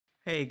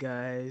Hey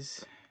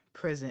guys,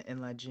 Present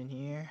and Legend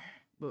here.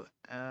 But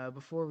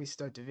before we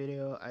start the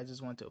video, I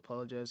just want to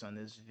apologize on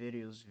this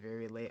video's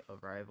very late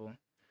arrival.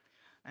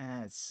 I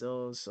had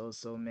so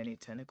many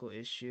technical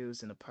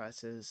issues in the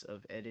process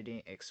of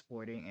editing,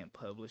 exporting, and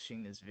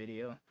publishing this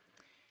video.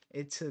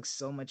 It took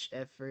so much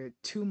effort,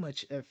 too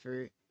much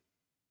effort,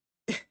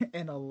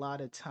 and a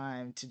lot of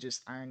time to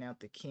just iron out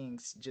the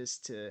kinks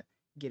just to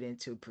get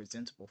into a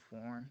presentable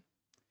form.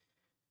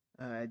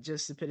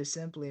 Just to put it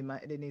simply, my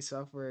editing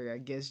software, I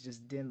guess,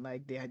 just didn't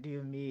like the idea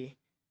of me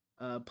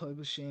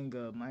publishing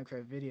a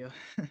Minecraft video.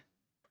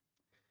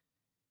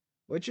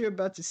 What you're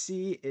about to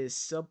see is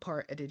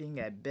subpar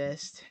editing at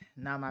best,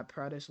 not my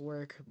proudest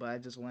work, but I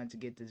just wanted to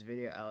get this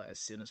video out as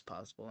soon as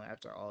possible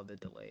after all the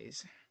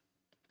delays.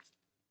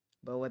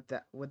 But with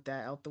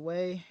that out the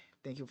way,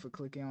 thank you for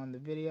clicking on the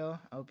video.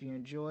 I hope you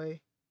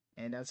enjoy,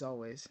 and as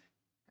always,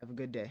 have a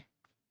good day.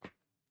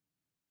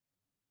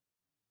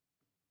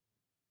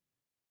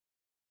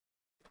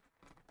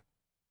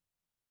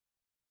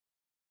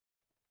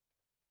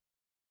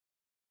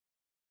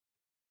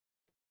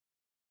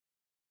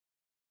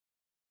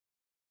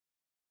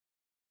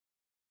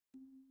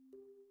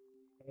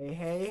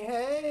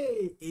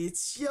 Hey,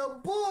 it's your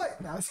boy.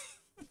 Now,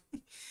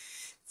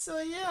 so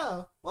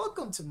yeah,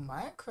 welcome to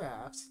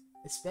Minecraft,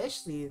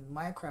 especially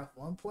Minecraft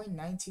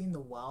 1.19, the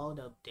Wild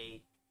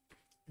Update.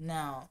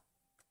 Now,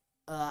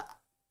 uh,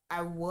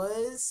 I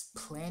was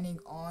planning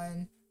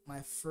on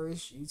my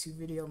first YouTube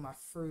video, my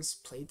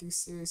first playthrough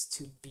series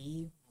to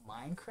be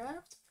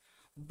Minecraft,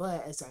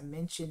 but as I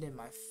mentioned in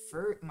my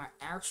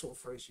actual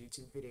first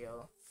YouTube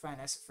video, Five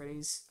Nights at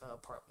Freddy's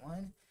Part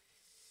One,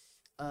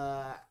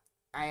 uh,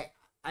 I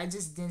I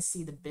just didn't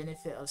see the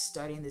benefit of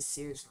starting the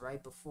series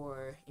right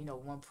before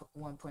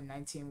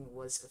 1.19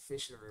 was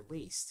officially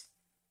released.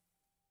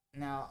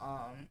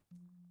 Now,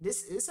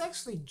 this is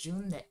actually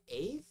June the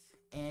 8th,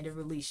 and it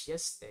released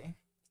yesterday.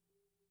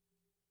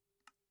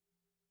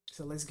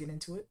 So let's get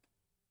into it.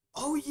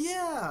 Oh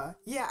yeah,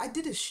 I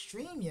did a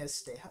stream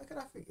yesterday. How could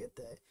I forget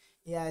that?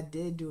 Yeah, I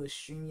did do a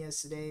stream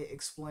yesterday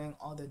exploring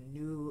all the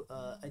new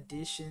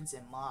additions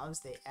and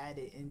mobs they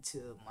added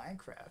into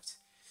Minecraft.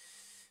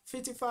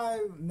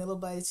 55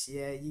 millibytes,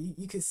 yeah,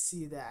 you could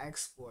see that I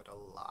explored a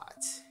lot.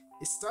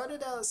 It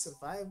started out as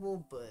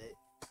survival, but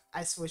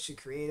I switched to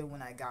creative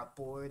when I got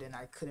bored and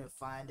I couldn't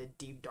find a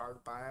deep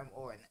dark biome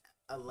or an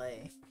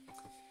LA.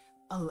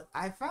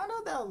 I found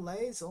out that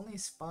LAs only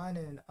spawn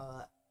in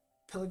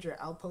pillager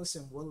outposts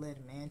and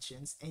woodland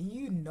mansions, and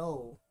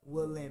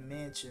woodland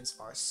mansions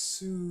are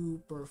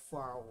super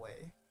far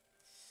away.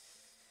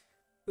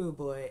 Oh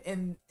boy,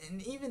 and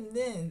even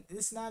then,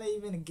 it's not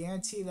even a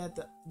guarantee that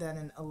that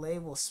an LA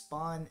will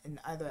spawn in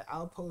either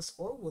outpost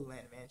or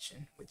woodland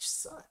mansion, which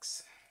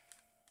sucks.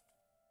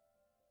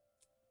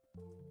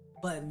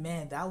 But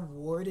man, that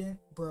warden,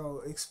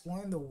 bro,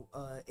 exploring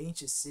the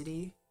ancient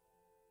city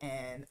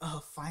and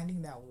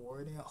finding that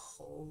warden,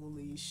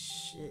 holy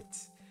shit,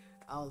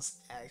 I was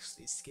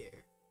actually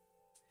scared.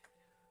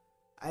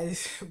 I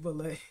but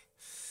like,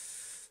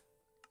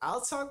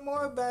 I'll talk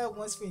more about it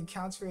once we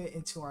encounter it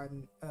into our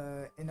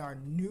in our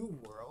new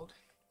world,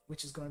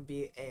 which is going to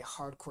be a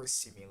hardcore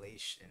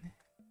simulation.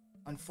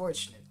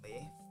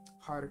 Unfortunately,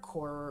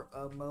 hardcore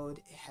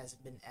mode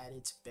hasn't been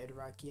added to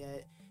Bedrock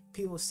yet.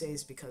 People say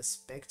it's because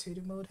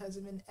spectator mode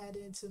hasn't been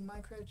added to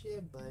Minecraft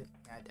yet, but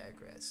I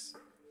digress.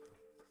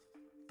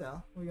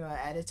 So we're gonna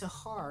add it to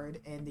hard,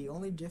 and the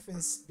only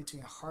difference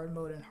between hard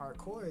mode and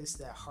hardcore is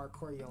that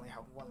hardcore you only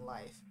have one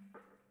life.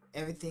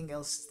 Everything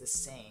else is the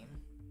same.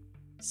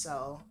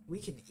 So we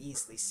can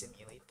easily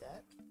simulate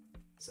that.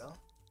 So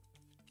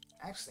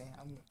actually,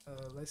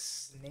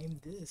 let's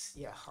name this,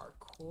 yeah,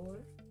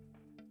 hardcore.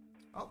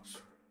 Oh,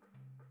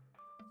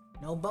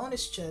 no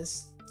bonus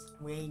chest.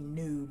 We ain't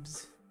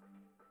noobs.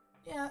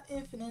 Yeah,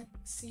 infinite.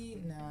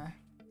 See, nah.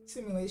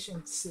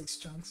 Simulation 6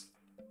 chunks.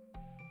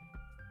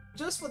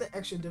 Just for the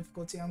extra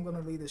difficulty, I'm gonna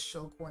leave the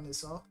show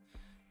coordinates off.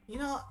 You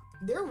know,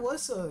 there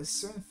was a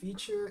certain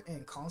feature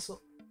in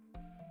console.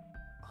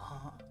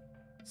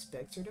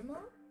 Spectator mode?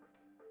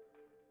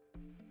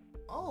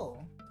 Oh,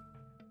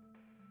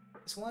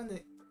 it's one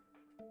that.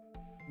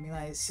 I mean,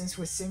 like, since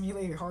we're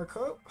simulating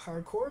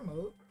hardcore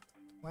mode,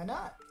 why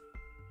not?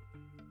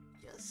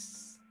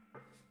 Yes.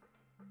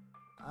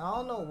 I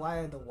don't know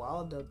why the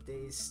Wild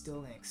Update is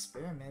still in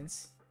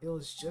experiments. It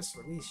was just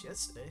released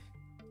yesterday.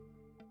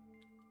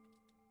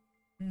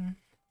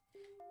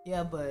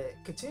 Yeah, but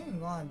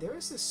continuing on, there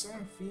is a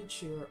certain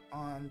feature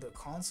on the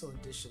console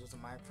edition of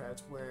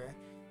Minecraft where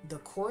the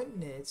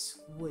coordinates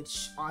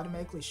which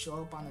automatically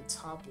show up on the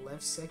top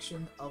left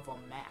section of a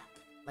map,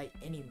 like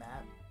any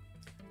map.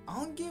 I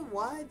don't get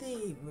why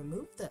they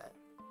removed that.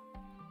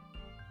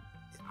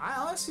 I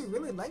honestly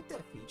really like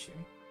that feature.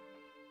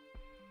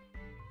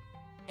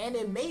 And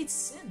it made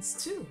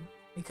sense too,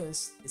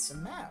 because it's a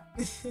map.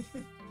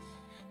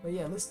 But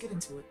yeah, let's get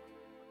into it.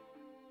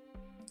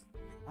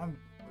 I'm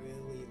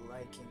really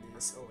liking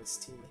this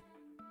OST.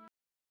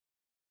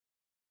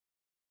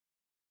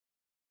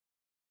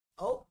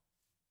 Oh,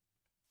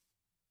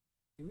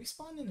 did we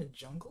spawn in a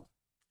jungle?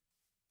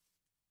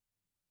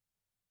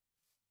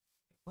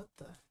 What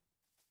the?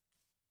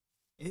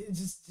 It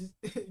just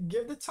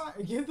give the time,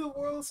 give the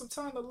world some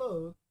time to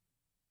load.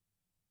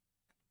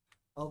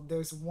 Oh,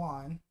 there's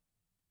one.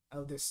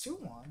 Oh, there's two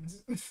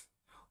ones.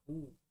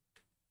 Ooh,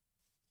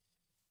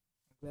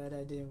 glad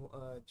I didn't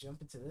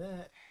jump into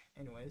that.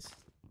 Anyways,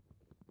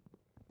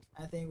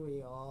 I think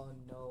we all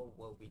know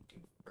what we do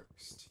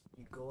first.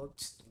 You go up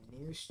to the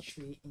nearest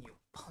tree and you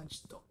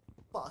punch the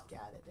fuck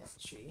out of that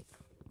tree.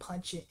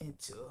 Punch it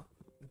into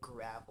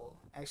gravel.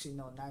 Actually,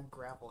 no, not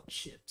gravel,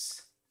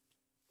 chips.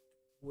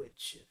 Wood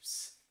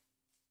chips.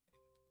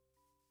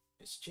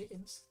 It's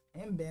chickens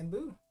and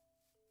bamboo.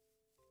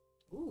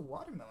 Ooh,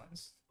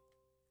 watermelons.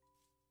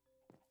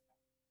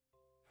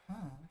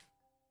 Huh.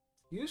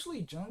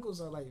 Usually jungles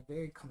are like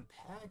very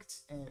compact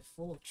and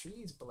full of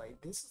trees, but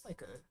like this is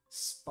like a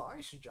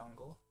sparse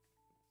jungle.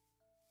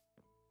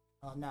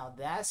 Oh, now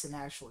that's an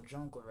actual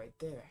jungle right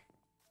there.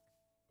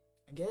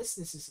 I guess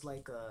this is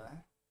like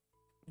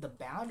the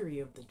boundary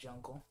of the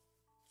jungle,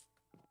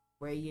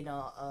 where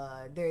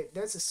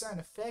there's a certain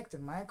effect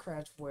in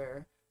Minecraft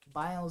where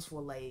biomes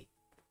will like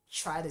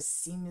try to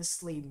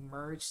seamlessly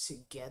merge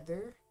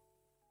together.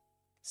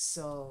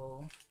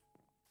 So,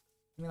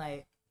 I mean,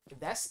 like, if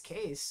that's the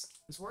case,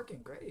 it's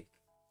working great.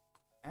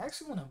 I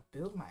actually want to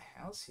build my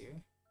house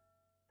here.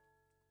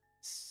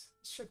 Let's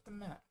check the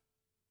map.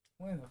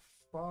 We're in the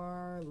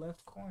far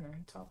left corner,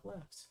 top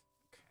left.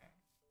 Okay.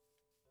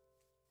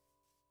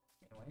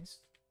 Anyways,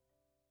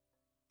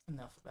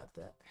 enough about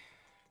that.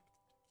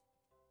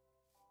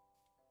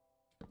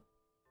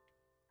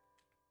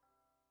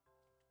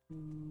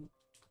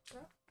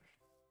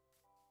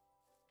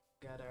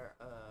 Got our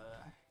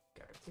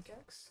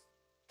pickaxe.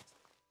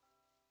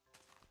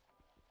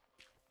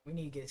 We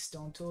need to get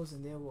stone tools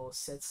and then we'll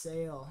set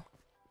sail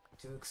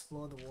to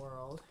explore the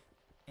world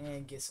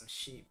and get some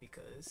sheep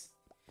because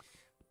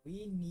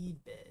we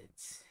need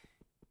beds.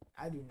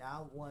 I do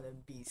not want to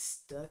be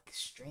stuck,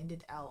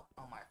 stranded out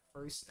on my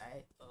first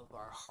night of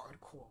our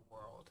hardcore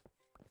world.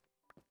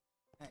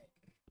 Hey,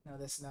 no,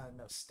 that's not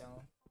enough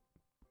stone.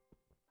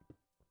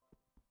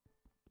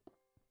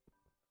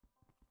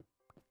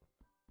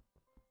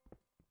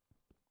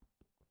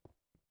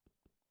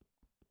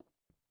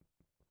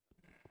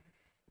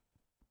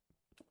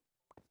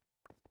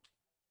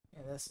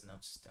 Yeah, that's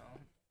enough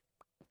stone.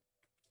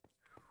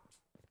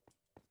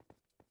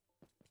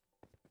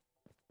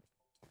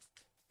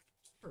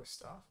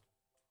 First off,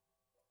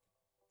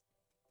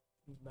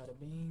 bada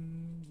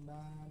bing,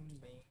 bam,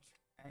 bing.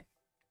 Right.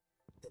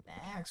 With an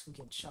axe, we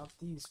can chop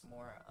these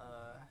more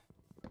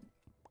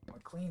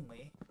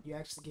cleanly. You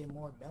actually get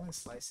more melon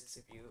slices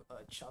if you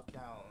chop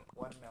down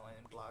watermelon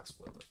blocks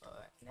with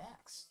an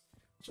axe,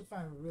 which I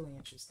find really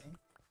interesting.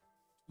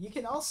 You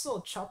can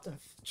also chop them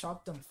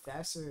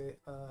faster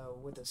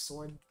with a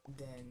sword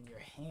than your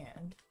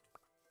hand,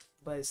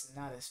 but it's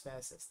not as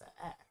fast as the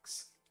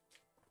axe,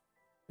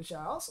 which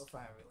I also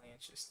find really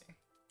interesting.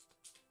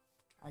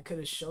 I could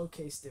have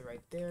showcased it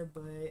right there,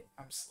 but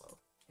I'm slow.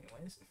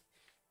 Anyways.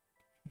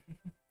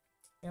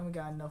 And we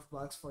got enough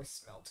blocks for a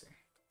smelter.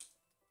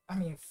 I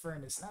mean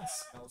furnace, not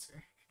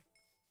smelter.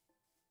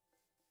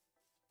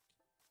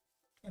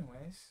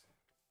 Anyways.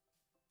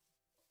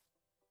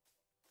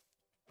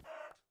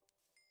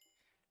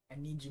 I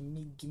need your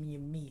meat, give me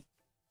your meat.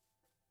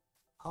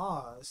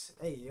 Pause.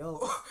 Hey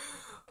yo.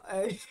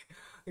 Hey,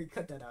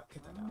 cut that out,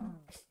 cut that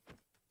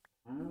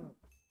out.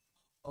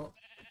 Oh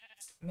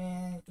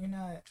man, you're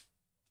not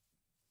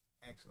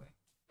actually.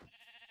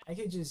 I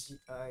could just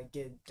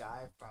get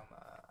dye from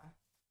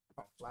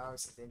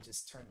flowers and then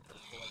just turn the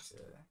wool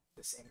into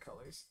the same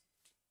colors.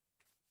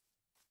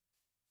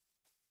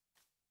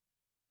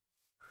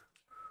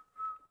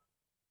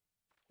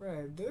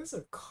 Right, there's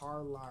a car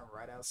alarm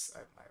right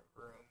outside my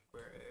room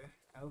where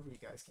I hope you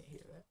guys can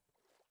hear that.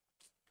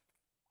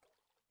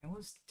 And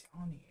what's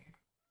down here?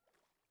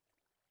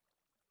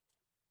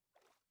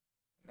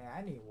 Man,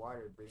 I need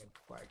water to breathe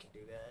before I can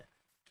do that.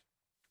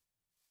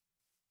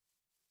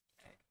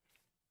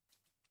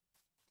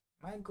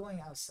 Am I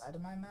going outside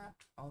of my map?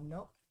 Oh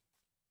no.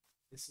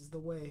 This is the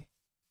way.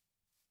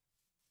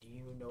 Do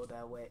you know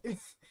that way?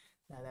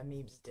 Now that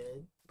meme's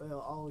dead, but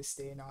it'll always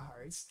stay in our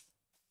hearts.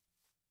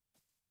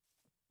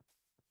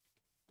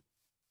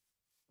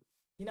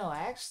 You know,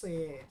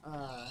 actually,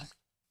 I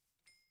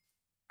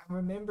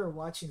remember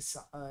watching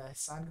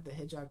Sonic the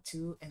Hedgehog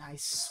 2, and I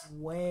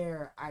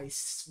swear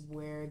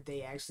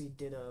they actually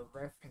did a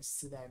reference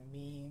to that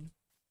meme.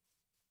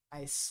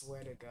 I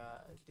swear to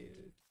God,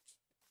 dude.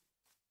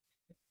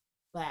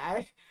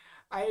 Like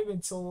I even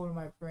told one of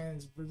my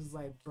friends, was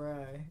like,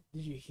 bruh,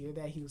 did you hear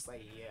that? He was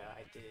like, yeah,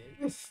 I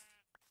did.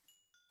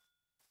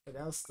 But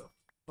that was the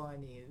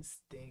funniest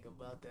thing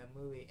about that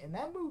movie. And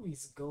that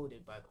movie's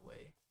goated, by the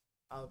way.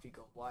 I hope you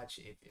go watch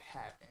it if you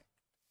haven't.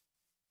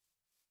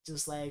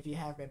 Just like if you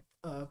haven't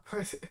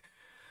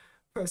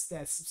press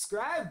that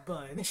subscribe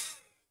button.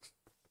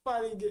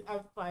 I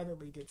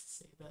finally get to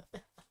say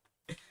that.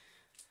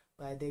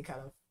 But I did kind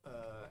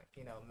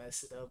of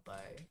mess it up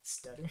by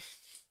stuttering.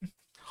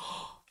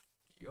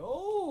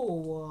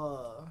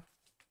 Yo,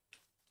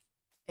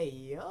 Hey,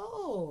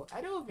 yo,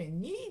 I don't even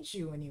need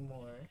you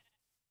anymore.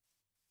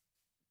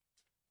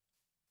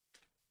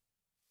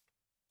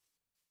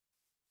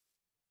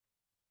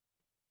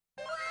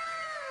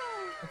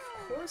 Of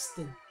course,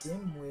 the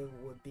dimwit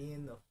would be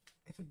in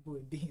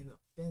the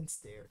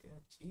fenced area.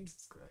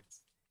 Jesus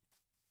Christ.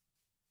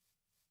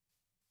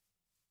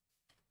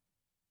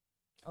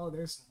 Oh,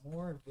 there's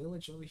more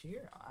village over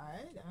here.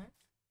 Alright, alright.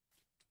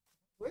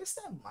 Where's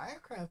that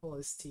Minecraft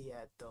OST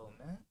at though,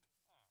 man?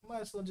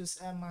 Might as well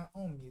just add my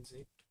own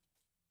music.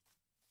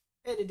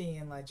 Editing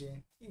in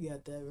Legend. You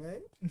got that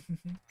right?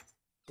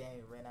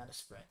 Dang, ran out of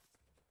sprint.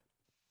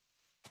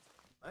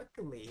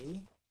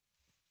 Luckily,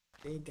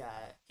 they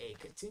got a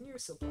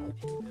continuous supply of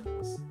hay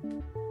bales.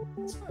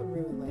 That's what I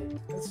really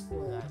like. That's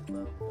what I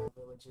love about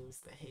villages,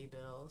 the hay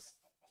bales.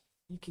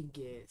 You can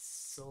get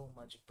so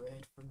much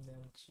bread from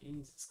them.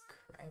 Jesus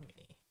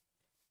criminy.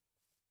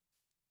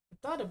 I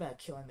thought about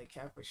killing the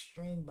cat for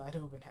string, but I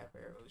don't even have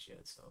arrows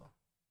yet, so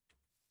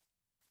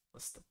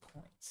what's the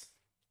point?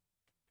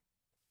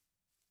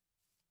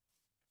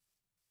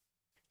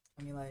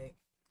 I mean, like,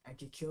 I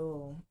could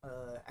kill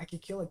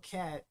a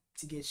cat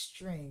to get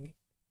string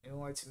in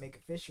order to make a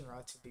fishing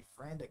rod to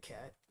befriend a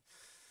cat.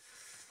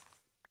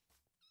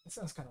 That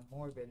sounds kind of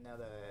morbid now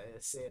that I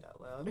say it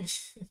out loud.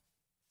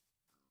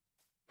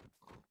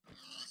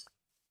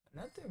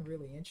 Nothing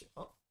really interesting.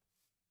 Oh,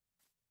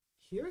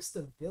 here's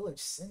the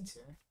village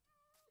center.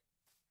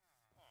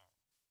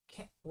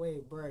 Can't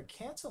wait, bro.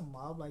 Can't a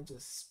mob like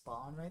just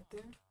spawn right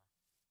there?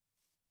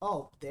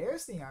 Oh,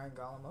 there's the iron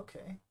golem.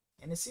 Okay,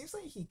 and it seems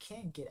like he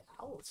can't get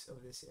out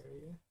of this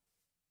area.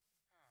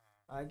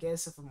 I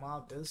guess if a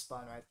mob does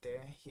spawn right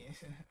there,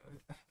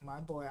 my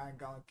boy Iron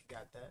Golem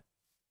got that.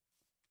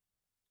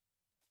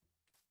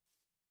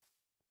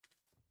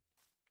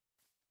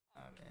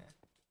 Oh man,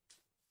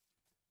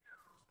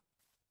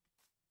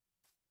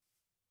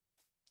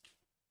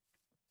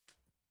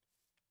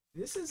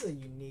 this is a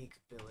unique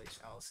village.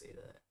 I'll say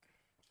that.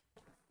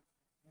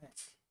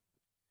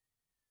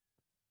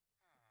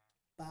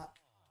 Bop.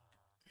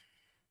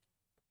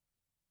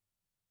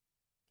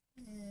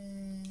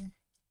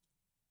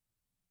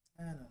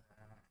 I don't know.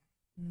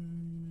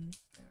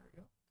 There we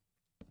go.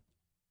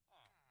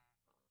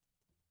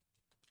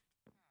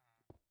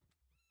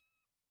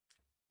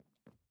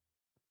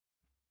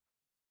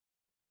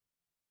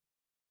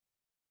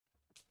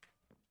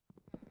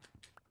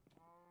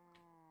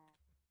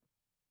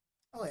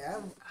 Oh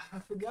yeah, I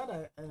forgot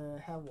I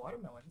have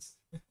watermelons.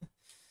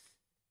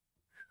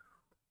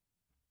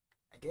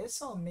 I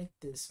guess I'll make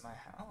this my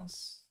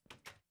house.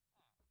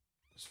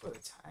 Just for the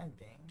time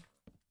being.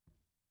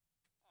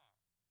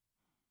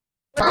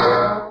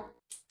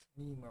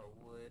 Need more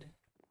wood.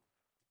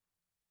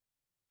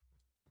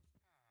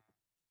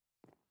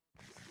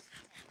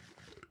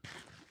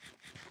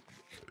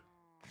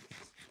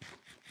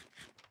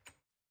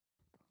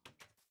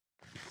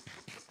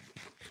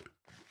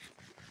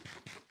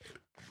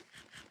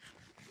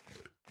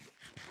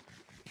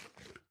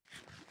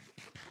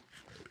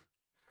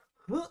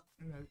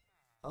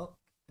 Oh,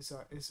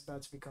 it's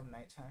about to become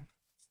nighttime.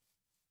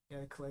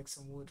 Gotta collect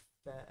some wood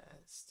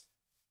fast.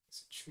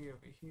 There's a tree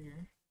over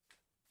here.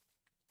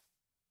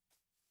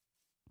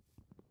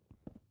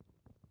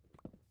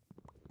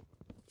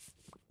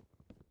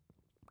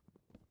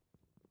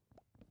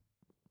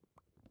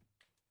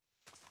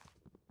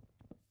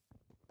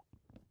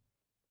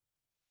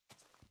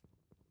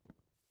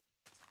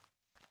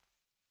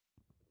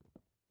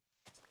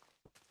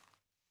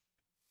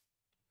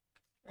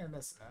 And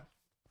that's enough.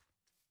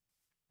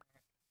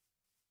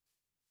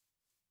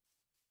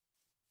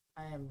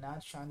 I am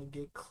not trying to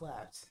get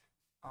clapped.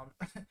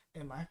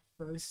 In my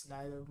first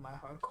night of my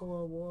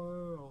hardcore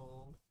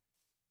world,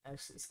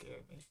 actually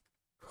scared me.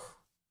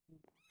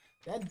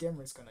 That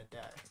dimmer's gonna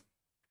die.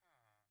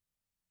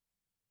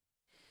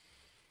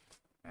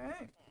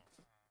 Alright.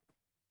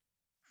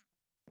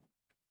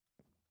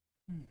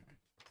 Hmm.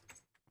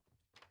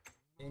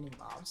 Any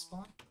mob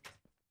spawn?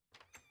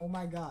 Oh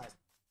my god.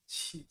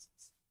 Jesus.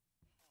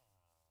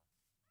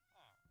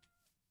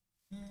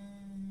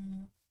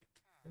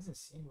 Doesn't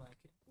seem like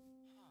it.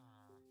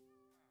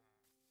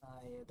 Ah,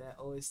 yeah, that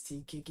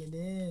OST kicking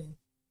in.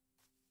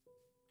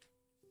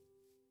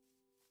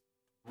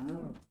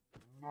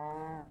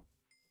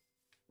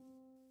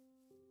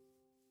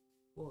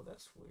 Whoa,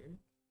 that's weird.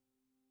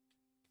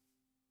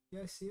 You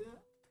guys see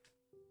that?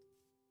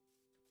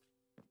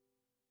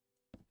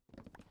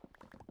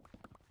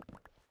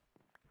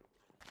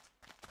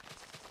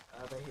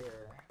 Over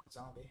here,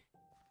 zombie.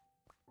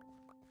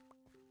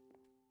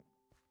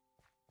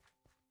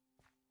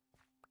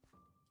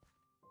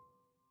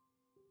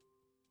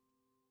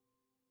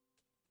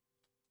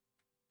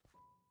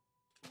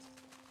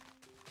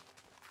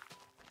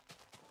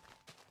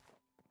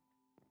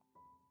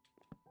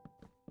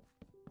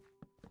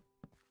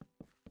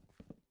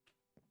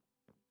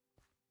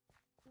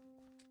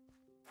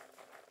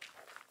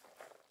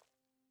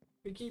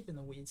 We're keeping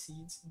the weed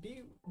seeds.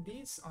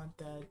 Beets aren't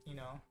that,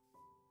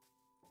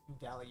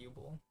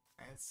 valuable,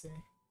 I'd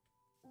say.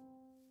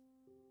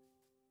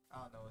 I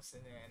don't know what's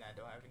in there, and I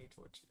don't have any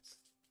torches.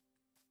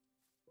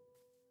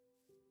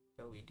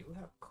 Yo, we do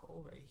have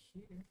coal right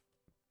here.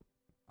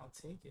 I'll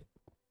take it.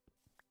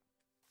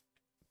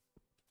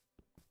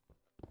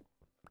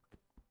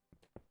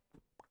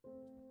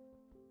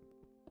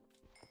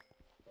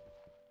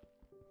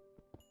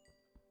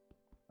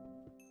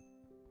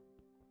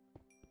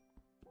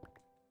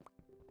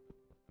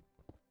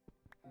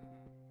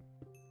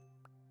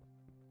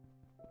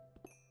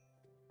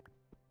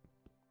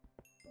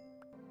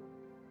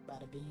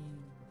 Bada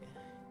bing.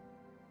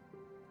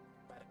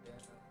 Bada bing.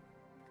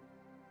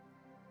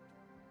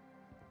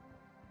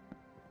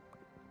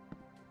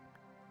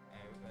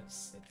 And we're gonna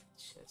set the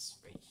chest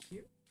right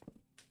here.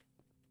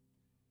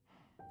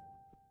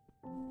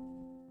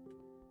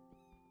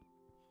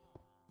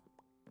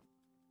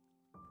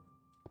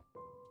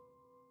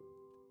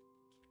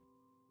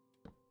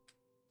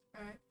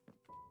 Alright.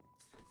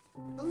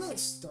 A little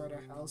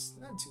starter house,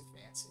 not too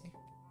fancy.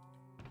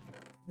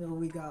 Though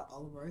we got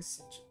all of our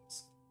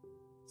essentials.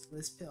 So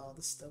let's put all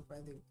the stuff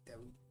that we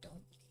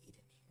don't need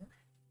in here.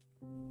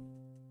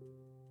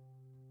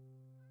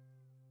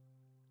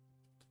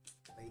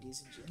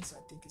 Ladies and gents,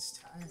 I think it's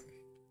time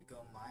to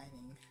go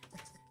mining.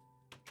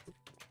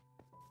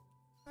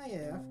 Oh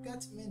yeah, I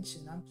forgot to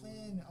mention, I'm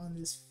planning on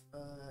this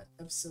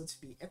episode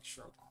to be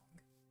extra long.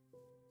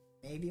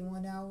 Maybe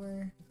 1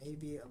 hour,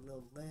 maybe a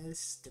little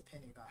less,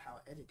 depending on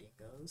how editing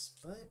goes,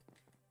 but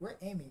we're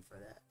aiming for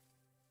that.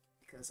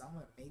 Because I'm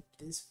gonna make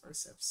this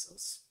first episode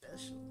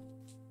special.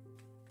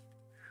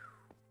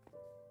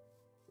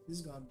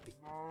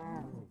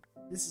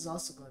 This is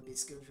also gonna be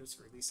scheduled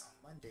to release on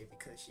Monday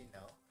because you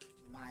know,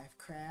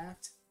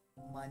 Minecraft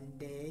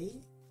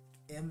Monday,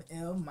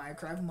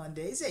 Minecraft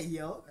Mondays. Hey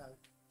yo,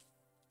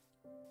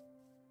 no.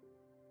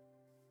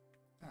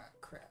 Ah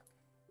crap.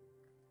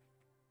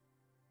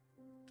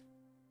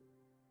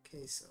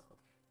 Okay, so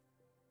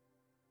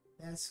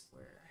that's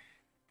where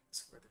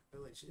the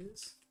village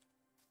is.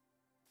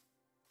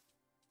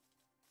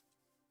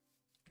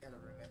 Gotta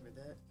remember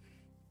that.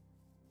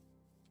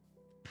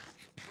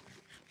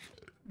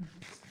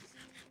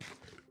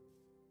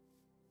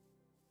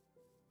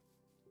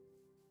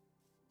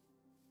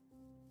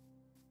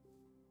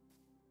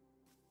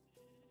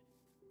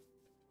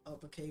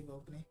 Up a cave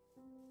opening.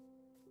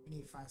 We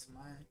need to find some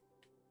iron.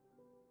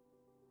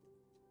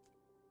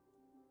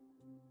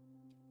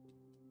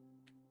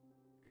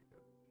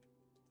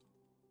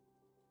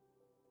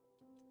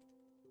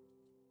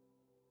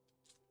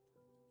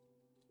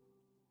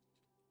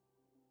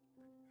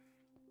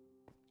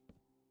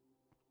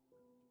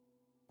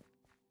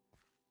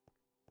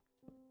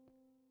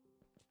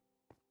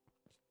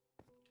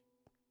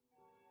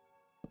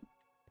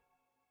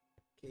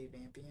 Cave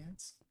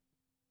ambience.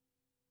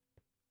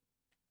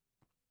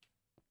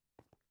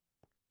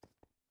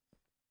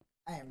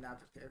 I am not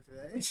prepared for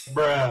that.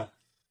 Bruh.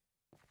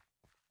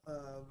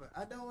 But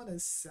I don't want to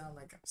sound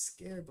like I'm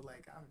scared, but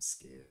like I'm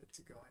scared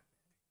to go in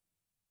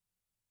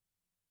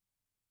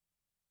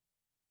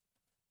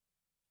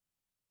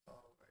there.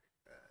 Oh my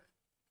god.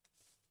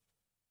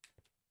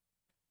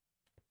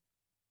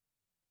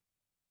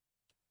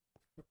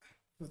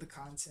 For the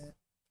content.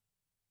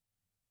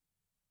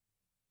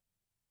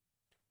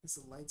 There's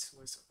a light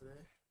source over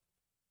there.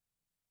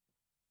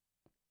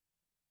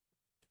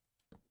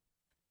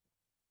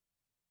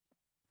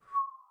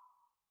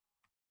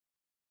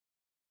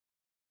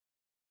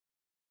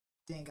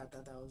 Dang, I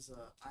thought that was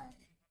iron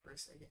for a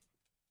second.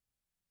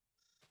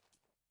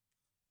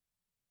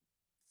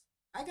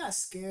 I got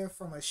scared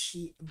from a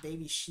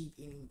baby sheep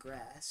eating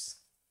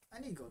grass. I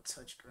need to go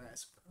touch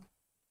grass, bro.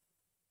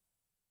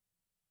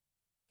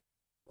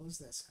 What was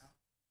that sound?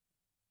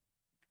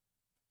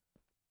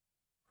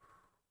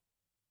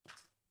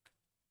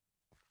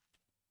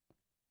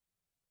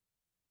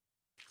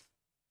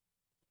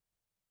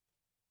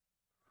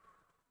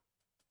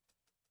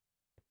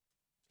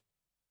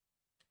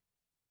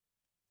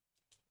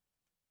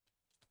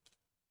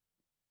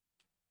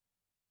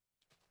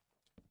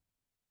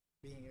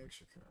 Being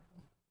extra careful.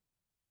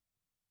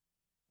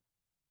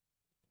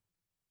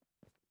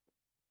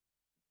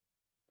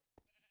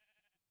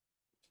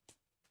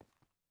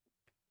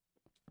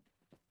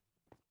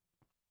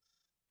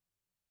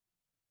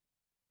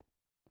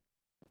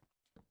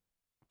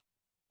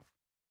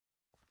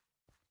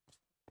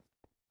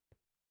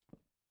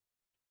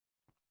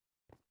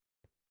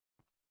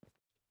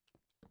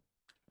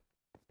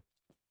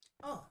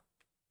 Oh,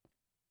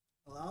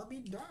 well, I'll be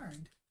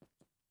darned.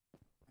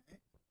 Alright.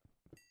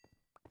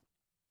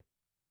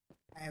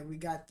 And we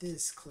got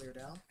this cleared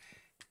out.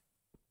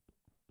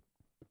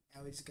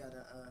 Now we just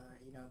gotta,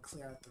 you know,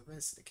 clear out the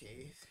rest of the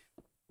cave.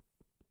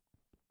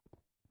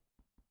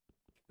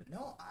 But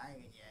no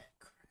iron yet.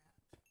 Crap.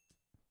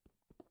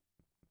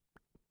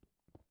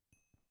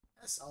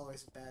 That's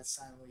always a bad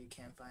sign when you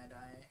can't find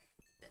iron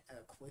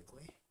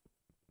quickly.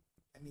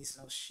 That means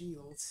no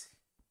shields.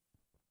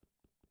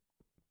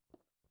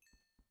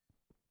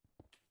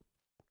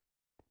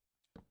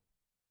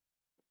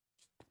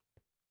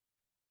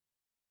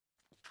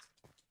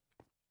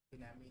 Did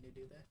not mean to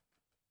do that.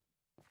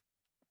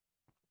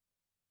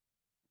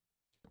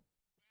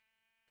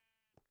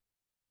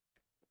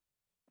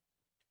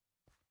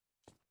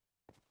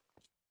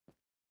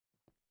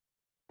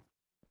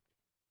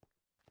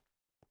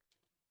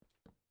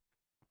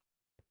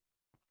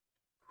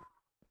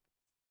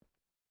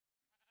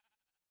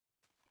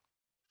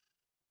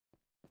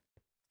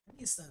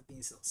 You stop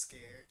being so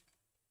scared.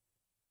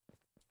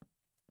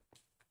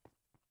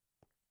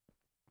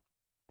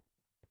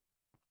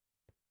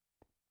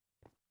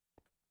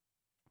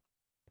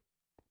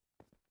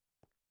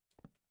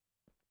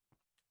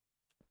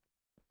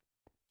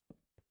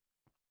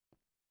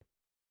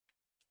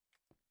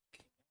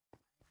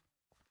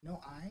 No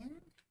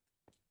iron?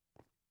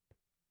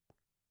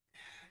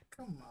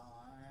 Come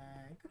on,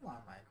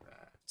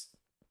 Minecraft.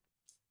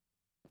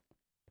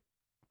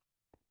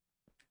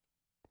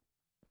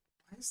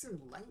 Why is there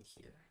light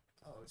here?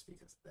 Oh, it's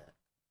because of that.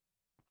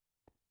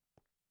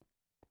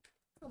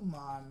 Come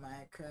on,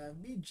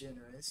 Minecraft, be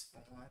generous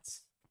for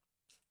once.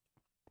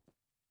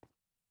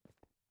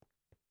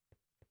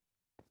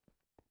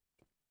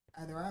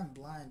 Either I'm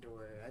blind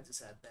or I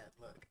just have bad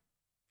luck.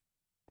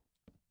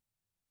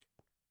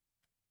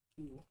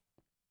 Ooh.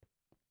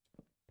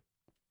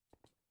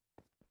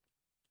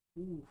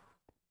 Ooh.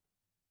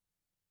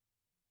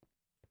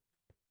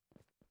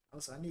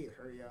 Also, I need to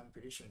hurry up. I'm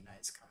pretty sure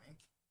night's coming.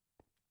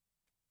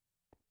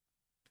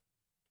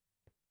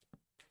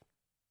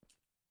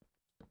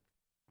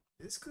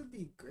 This could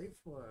be great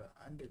for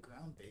an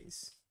underground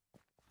base.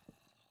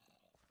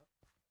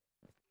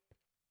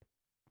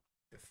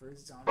 The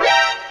first zombie.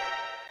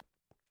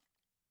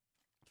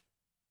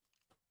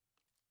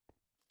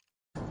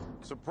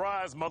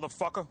 Surprise,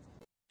 motherfucker.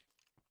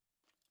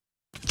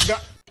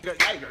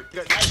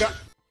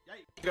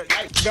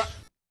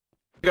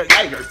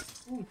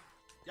 Ooh.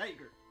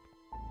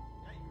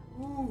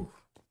 Ooh.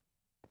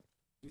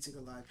 We took a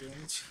lot of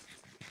damage.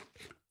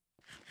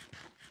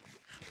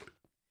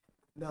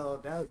 No,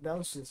 that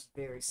was just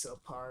very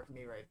subpar of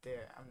me right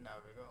there. I'm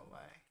not even gonna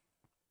lie.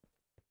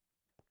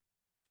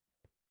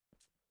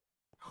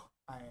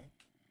 Iron.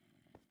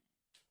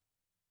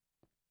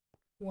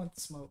 Who wants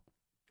the smoke?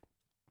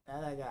 Now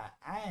that I got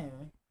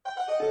iron.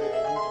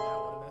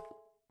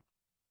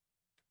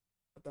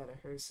 I thought I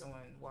heard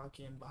someone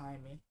walking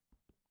behind me.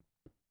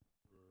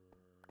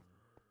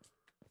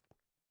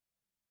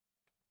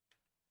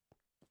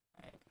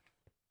 Alright.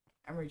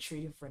 I'm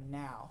retreating for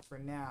now. For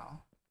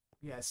now.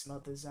 You gotta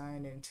smelt this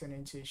iron and turn it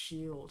into a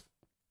shield.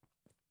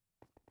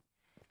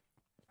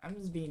 I'm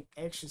just being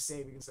extra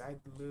safe because I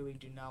literally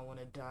do not want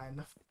to die in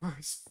the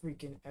first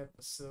freaking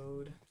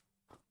episode.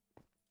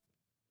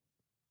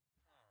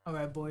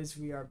 Alright, boys,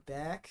 we are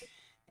back.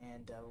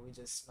 And we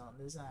just smelt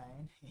this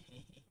iron.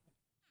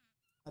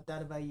 I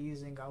thought about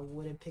using our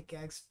wooden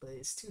pickaxe, but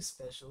it's too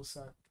special.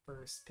 So our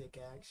first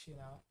pickaxe, you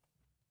know.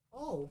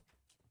 Oh,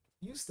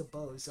 use the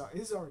bow. It's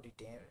already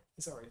damaged.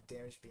 It's already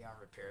damaged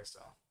beyond repair,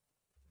 so.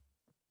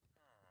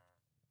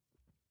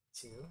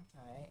 2.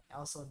 Alright.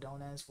 Also,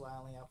 don't ask why I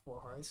only have 4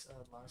 hearts.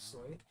 Long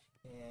story.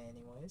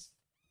 Anyways.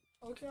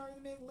 Okay, I already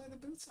made leather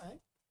boots. I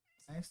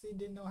actually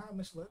didn't know how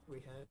much leather we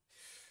had.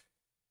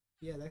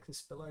 Yeah, that could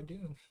spell our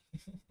doom.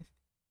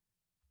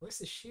 Where's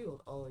the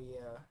shield? Oh,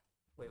 yeah.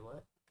 Wait,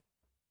 what?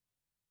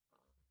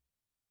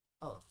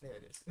 Oh, there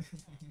it is.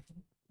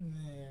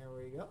 There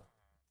we go.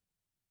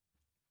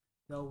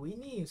 No, we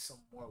need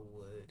some more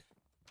wood.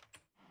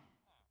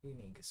 We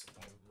need to get some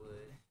more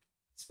wood.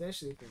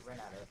 Especially if we run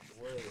out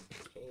of wood in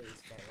the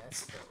cave, man, that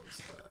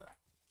spells,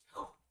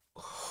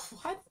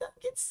 why did I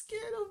get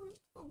scared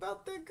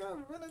about that guy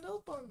running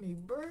up on me,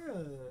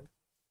 bruh?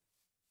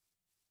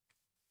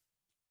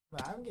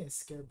 But I'm getting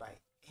scared by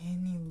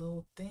any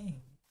little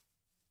thing.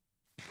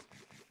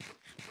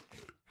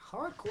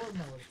 Hardcore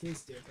mode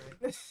is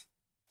different.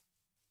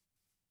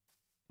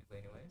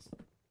 Anyways,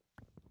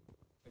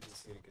 we're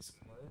just here to get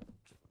some wood.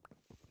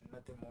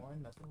 Nothing more,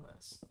 nothing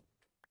less.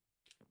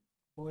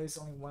 Boys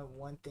only want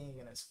one thing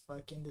and it's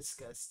fucking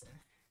disgusting.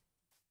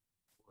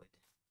 Wood.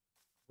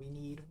 We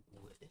need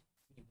wood.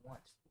 We want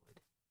wood.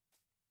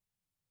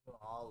 We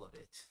want all of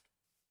it.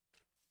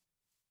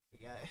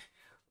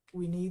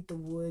 We need the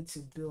wood to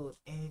build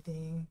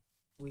anything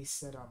we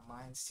set our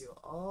minds to.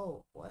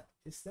 Oh, what?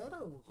 Is that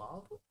a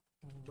lava?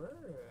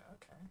 Bruh,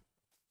 okay.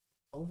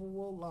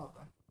 Overworld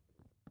lava.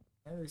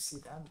 Never see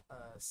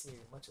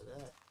much of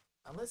that.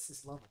 Unless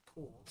it's lava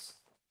pools.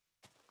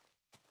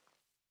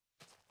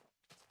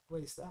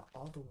 Wait, is that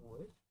all the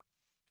wood?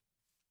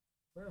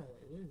 Bruh,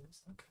 it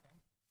is. Okay.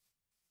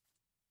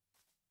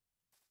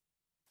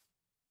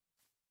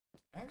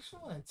 I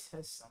actually want to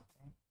test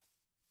something.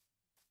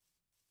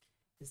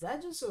 Is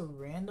that just a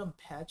random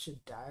patch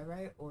of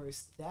diorite, or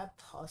is that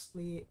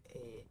possibly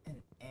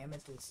an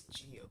amethyst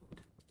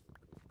geode?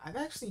 I've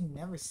actually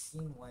never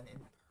seen one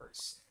in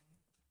person.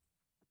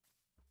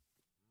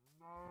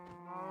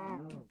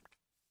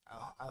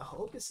 I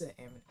hope it's an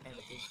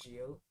amethyst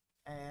geode.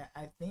 And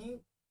I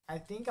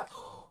think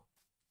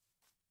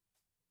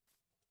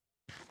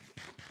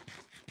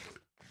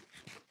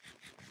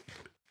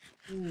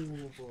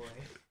ooh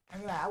boy. I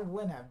mean, I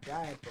wouldn't have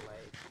died, but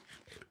like,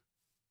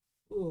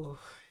 ooh,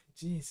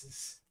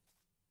 Jesus.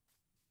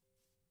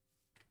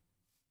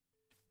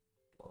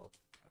 Well,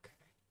 okay.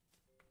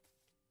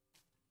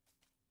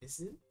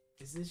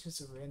 Is this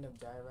just a random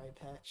diorite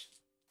patch?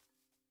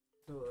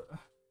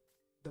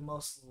 The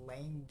most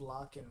lame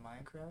block in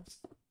Minecraft?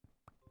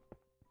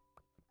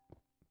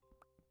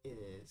 It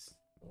is.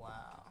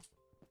 Wow.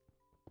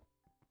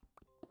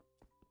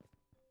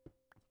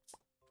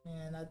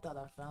 Man, I thought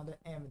I found an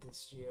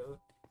amethyst geode.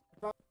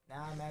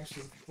 Now I'm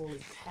actually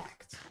fully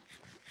packed.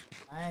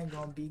 I ain't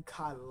gonna be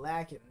caught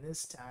lacking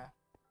this time.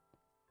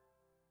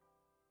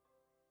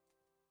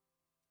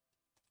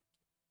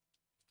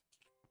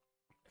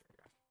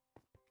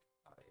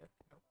 Oh, yep,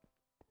 nope.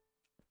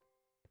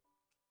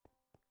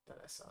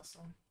 Thought I saw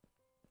some.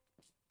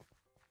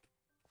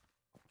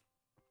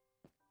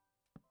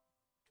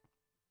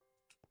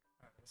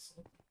 Alright, let's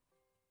see.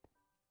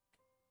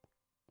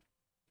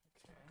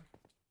 Okay.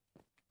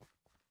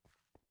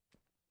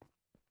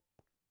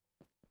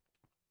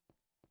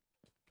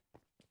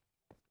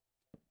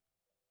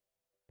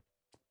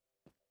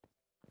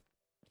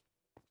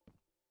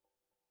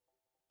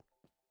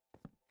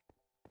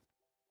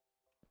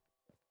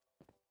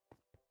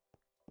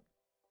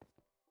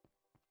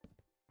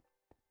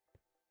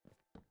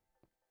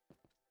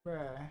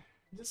 Bruh,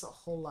 just a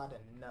whole lot of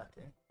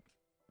nothing.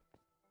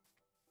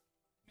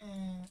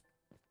 Man,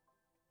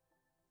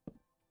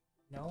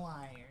 no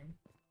iron,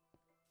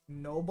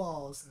 no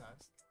balls,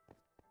 nuts.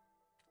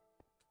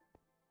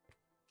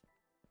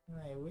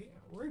 Like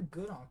we're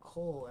good on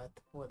coal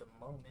for the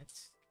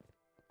moment.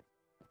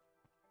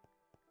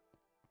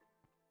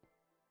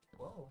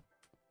 Whoa.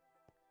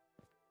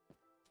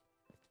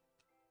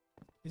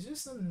 Is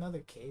this another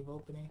cave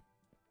opening?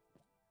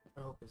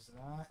 I hope it's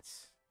not.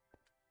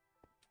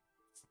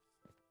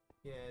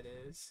 Yeah, it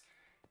is.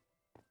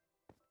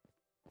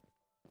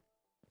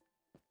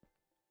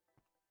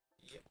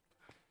 Yep.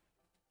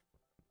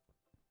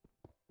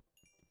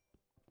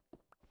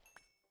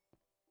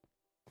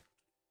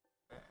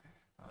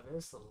 Oh,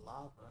 there's the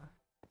lava.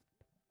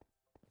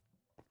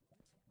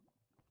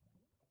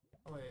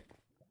 Oh, wait.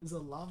 Is the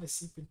lava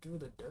seeping through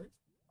the dirt?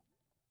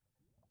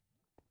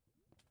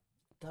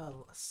 I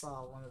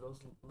saw one of those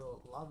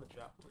little lava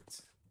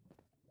droplets.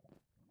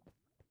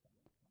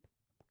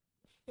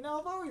 You know,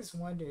 I've always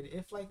wondered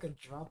if like a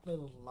droplet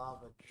of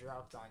lava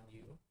dropped on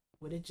you,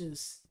 would it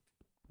just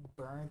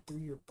burn through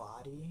your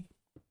body?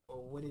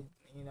 Or would it,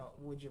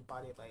 would your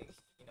body like,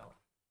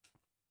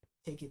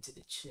 take it to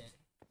the chin,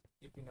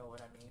 if you know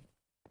what I mean?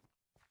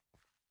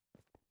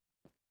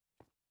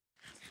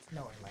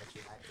 No one like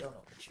you, I don't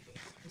know what you mean.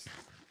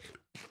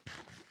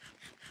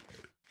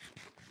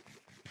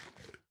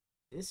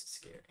 This is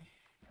scary.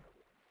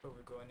 But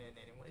we're going in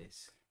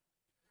anyways.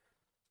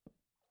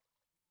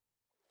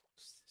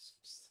 What's this?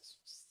 What's this?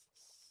 What's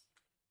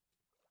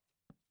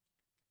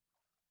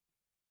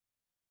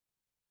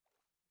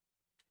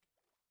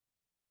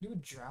this? Do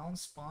drown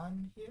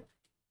spawn here?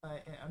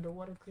 In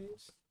underwater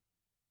caves?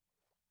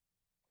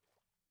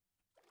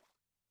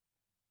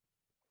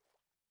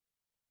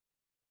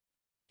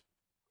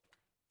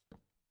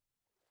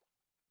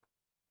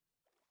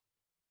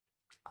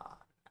 Ah,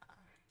 nah.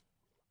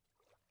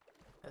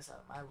 That's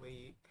out of my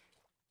league.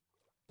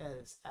 That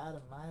is out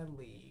of my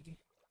league.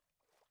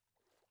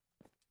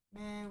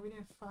 Man, we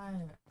didn't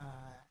find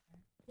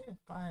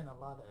a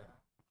lot of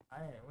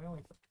iron. We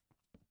only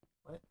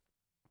what?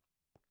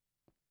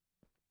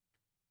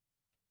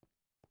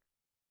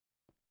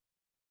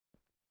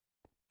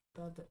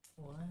 Thought that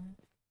what?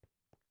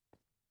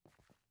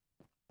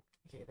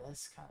 Okay,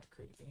 that's kind of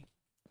creepy.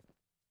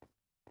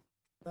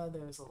 Thought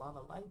there was a lot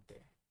of light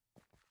there.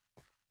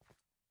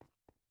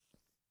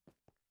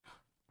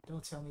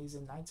 Don't tell me it's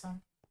in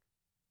nighttime.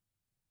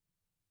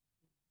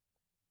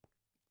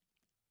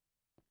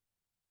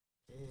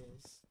 It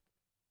is.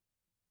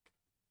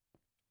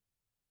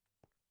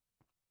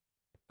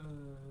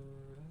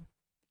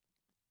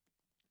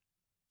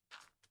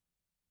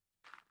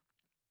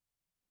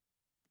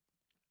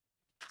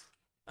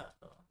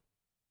 Uh-oh.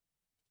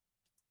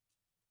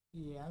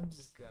 Yeah, I'm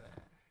just gonna.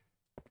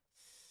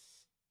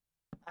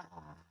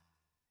 Ah,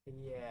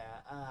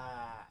 yeah.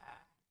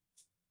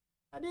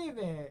 I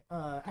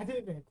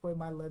didn't even equip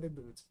my leather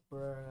boots,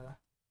 bruh.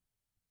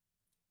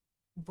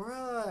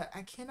 Bruh,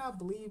 I cannot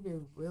believe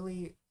it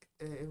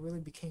really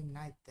became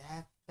night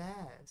that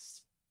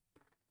fast.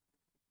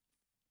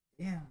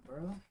 Damn,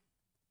 bro.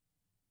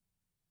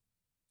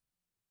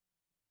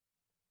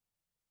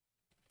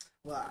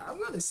 Well,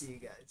 I'm gonna see you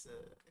guys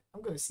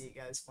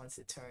once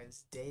it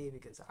turns day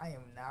because I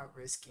am not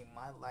risking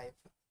my life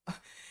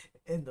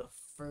in the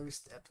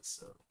first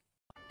episode.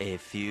 A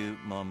few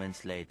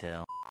moments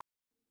later.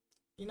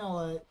 You know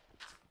what?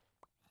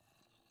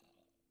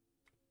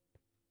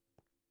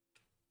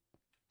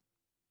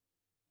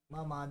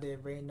 My mom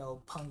didn't rain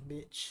no punk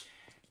bitch.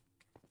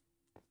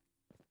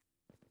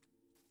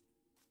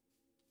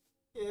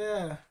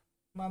 Yeah,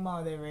 my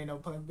mom didn't rain no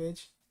punk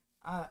bitch.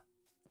 I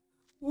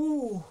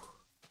ooh.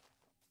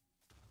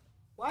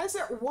 Why is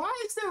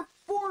there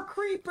 4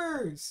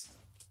 creepers?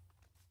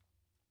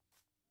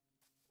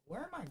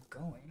 Where am I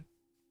going?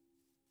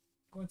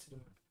 Going to the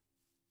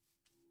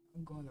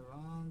I'm going the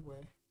wrong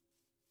way.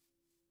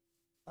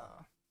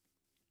 Uh-oh.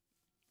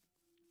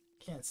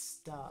 Can't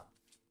stop.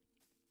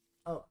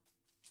 Oh.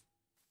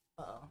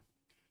 Uh-oh.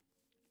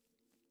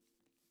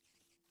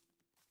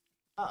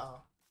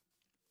 Uh-oh.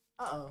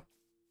 Uh-oh.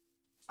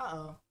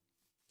 Uh-oh.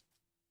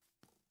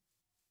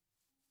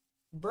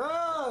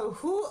 Bro,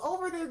 who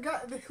over there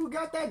got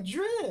that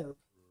drip?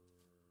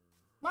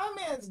 My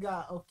man's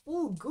got a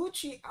full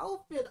Gucci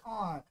outfit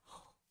on.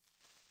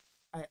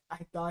 I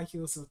thought he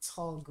was a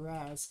tall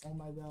grass. Oh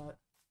my god.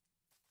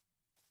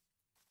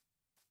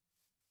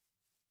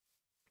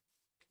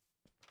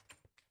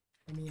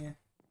 I mean,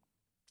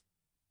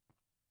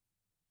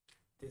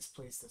 this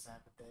place doesn't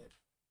have a bed.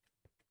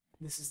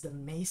 This is the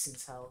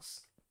Mason's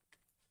house.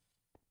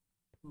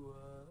 Who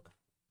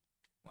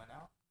went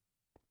out?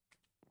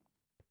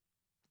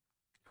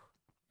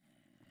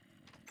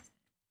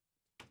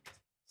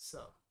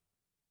 So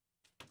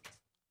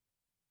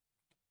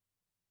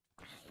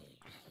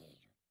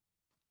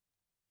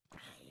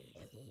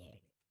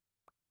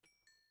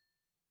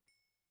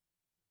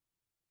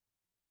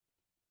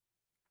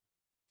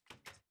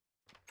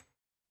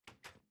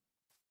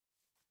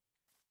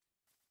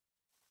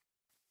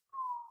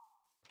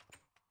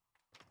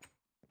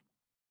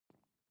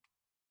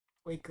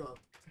wake up.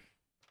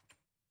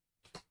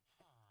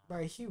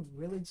 Right, he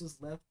really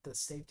just left the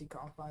safety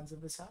confines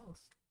of his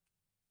house.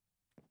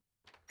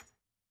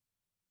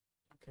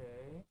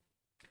 Okay.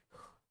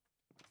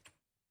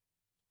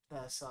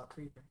 I saw a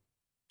creeper.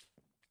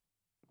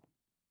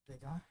 They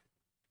gone?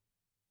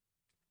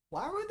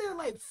 Why were there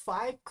like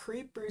 5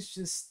 creepers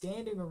just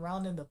standing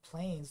around in the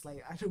plains?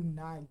 Like, I do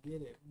not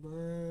get it,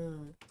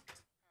 bruh.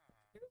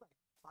 There were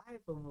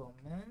like 5 of them,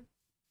 man.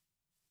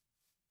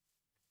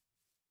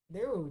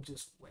 They were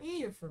just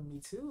waiting for me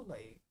too,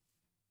 like,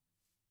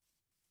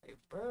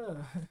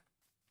 bruh.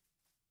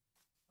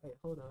 Wait,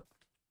 hold up.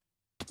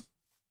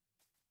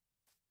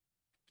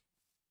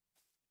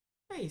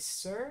 Hey,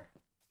 sir.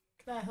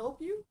 Can I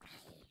help you?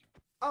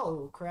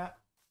 Oh, crap.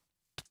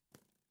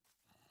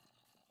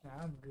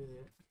 Nah, I'm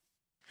good.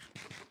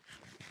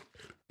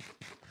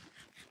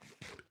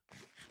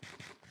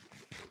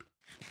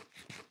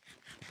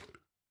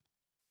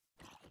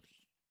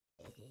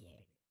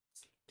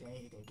 Dang,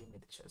 he didn't give me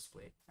the chest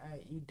plate.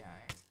 Alright, you dying.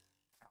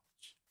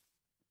 Ouch.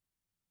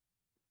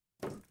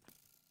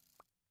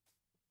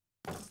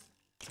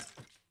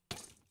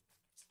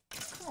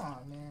 Come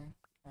on, man.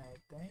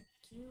 Alright, thank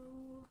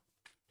you.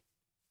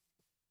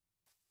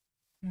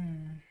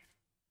 Hmm.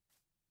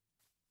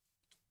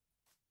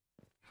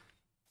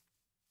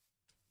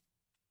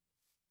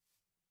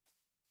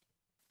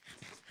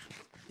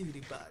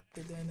 Diggity bot.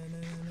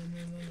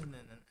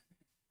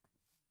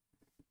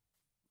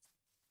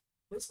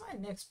 What's my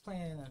next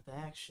plan of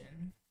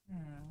action?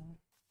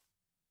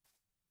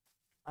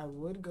 I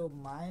would go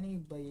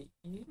mining, but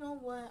you know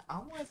what? I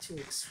want to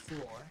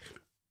explore.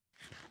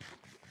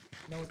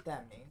 You know what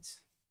that means?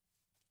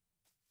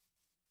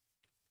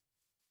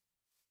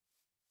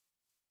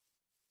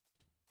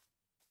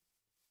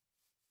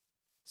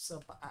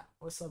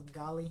 What's up,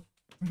 Golly?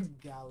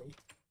 Golly.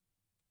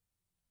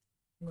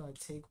 I'm gonna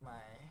take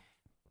my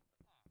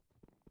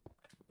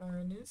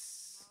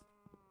furnace,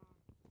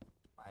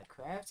 my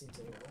crafting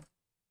table.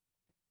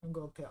 I'm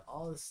gonna put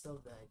all the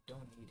stuff that I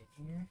don't need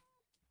in here.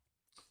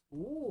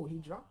 Ooh, he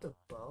dropped a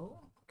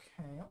bow.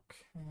 Okay,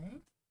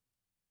 okay.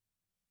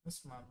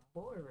 That's my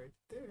boy right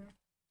there.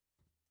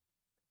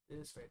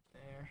 This right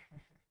there.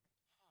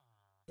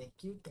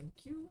 Thank you,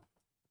 thank you.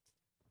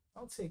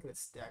 I'll take a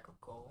stack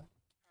of coal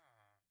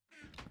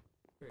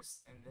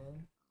first, and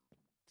then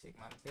take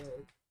my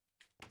bed.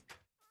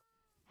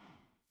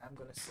 I'm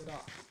gonna sit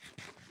off.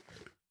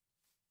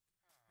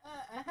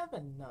 I have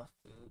enough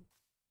food.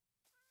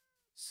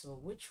 So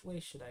which way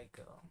should I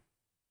go?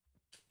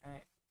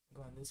 Alright,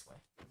 I'm going this way.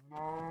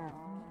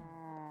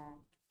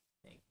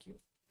 Thank you.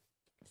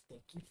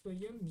 Thank you for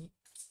your meat.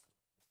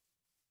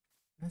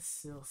 That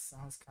still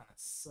sounds kind of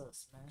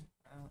sus, man.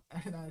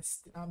 And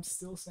I'm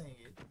still saying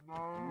it.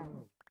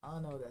 I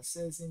don't know if that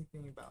says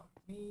anything about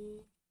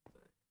me,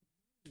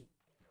 but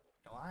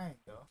no, I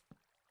ain't though.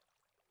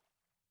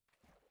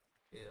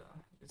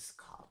 Yeah, it's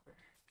copper.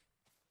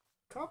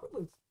 Copper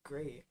looks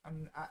great.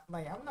 I'm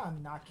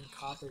not knocking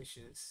copper. It's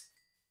just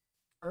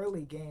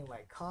early game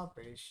like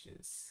copper is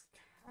just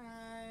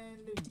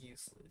kind of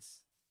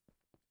useless.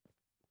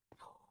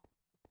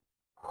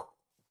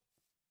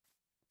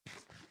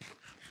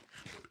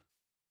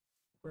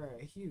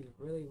 Bruh, he was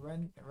really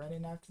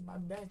running after my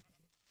back.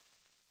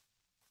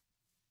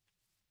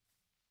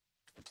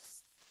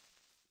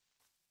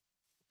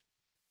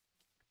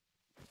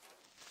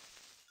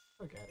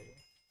 Fuck out of here.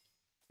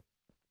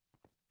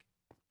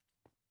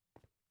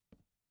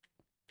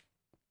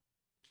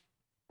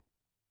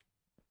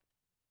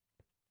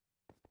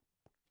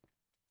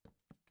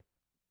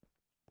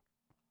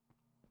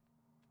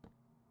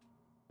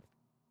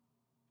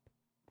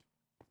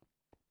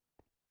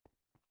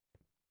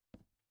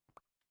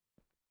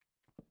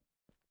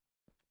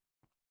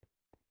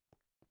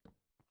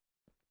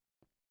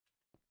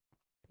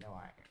 No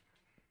iron.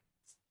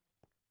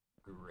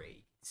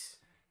 Great.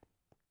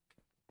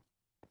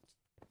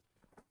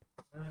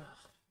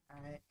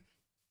 Alright.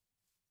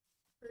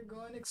 We're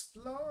going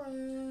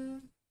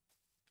exploring.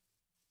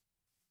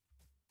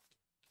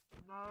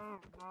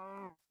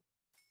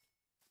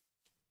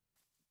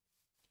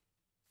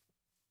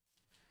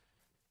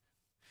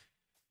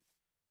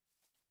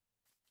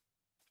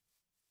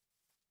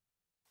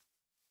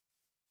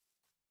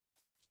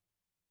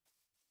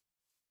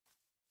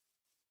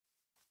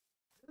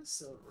 This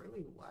is a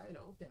really wide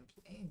open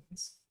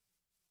plains.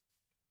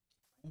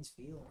 Plains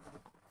field.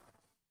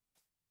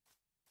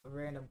 A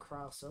random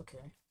cross,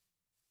 okay.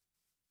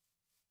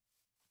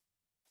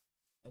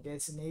 I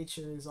guess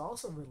nature is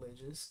also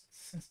religious.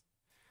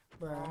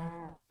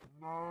 Bruh.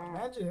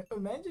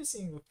 Imagine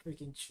seeing a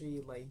freaking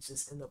tree like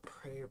just in the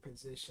prayer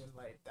position,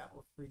 like that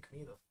would freak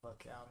me the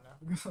fuck out,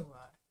 I'm not gonna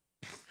lie.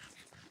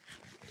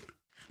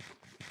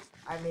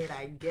 I mean,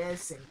 I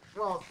guess in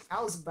well,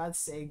 I was about to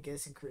say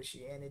guess in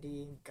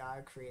Christianity,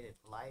 God created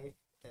life,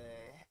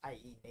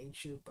 i.e.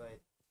 nature, but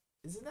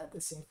isn't that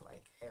the same for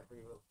like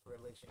every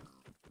religion?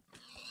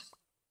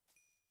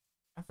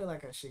 I feel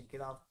like I should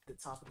get off the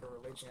topic of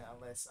religion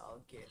unless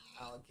I'll get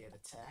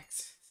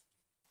attacked.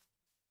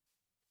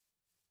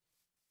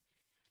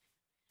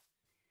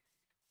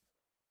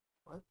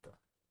 What the?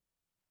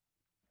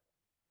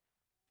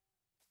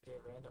 Okay,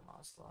 random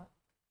onslaught.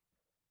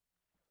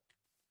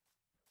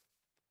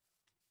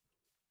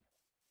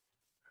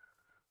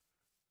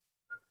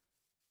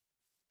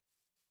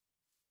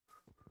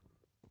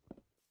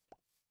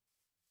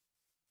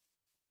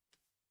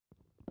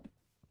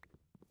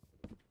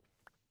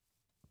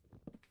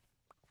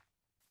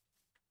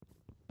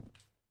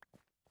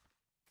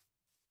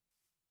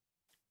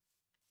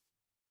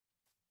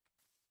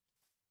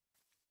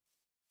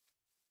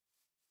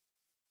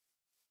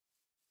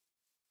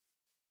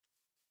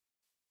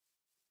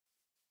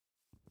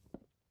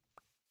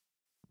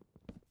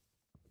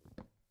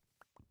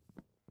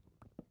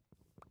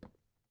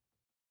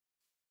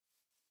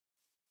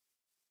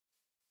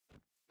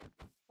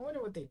 I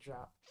wonder what they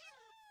drop.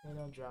 They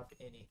don't drop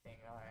anything,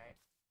 alright.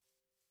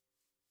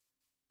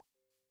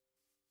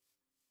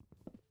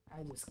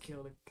 I just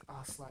killed a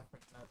ocelot for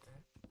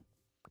nothing.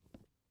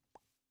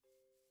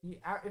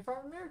 If I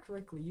remember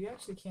correctly, you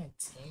actually can't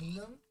tame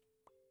them,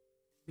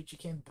 but you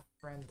can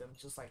befriend them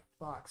just like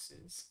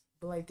foxes.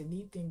 But like the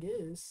neat thing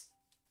is,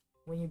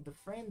 when you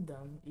befriend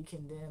them, you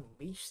can then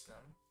leash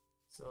them.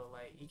 So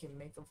like you can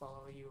make them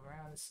follow you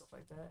around and stuff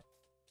like that.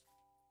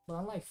 But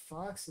unlike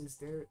foxes,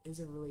 there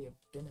isn't really a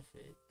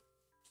benefit.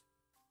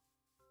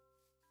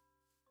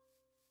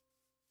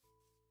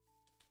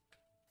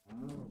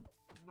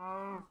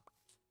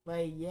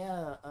 Like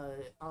yeah,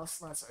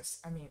 ocelots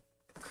are. I mean,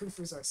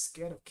 creepers are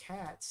scared of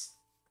cats.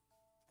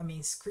 I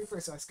mean,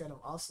 creepers are scared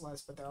of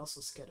ocelots, but they're also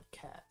scared of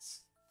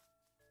cats.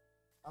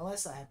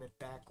 Unless I have it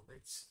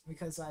backwards,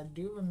 because I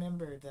do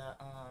remember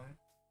that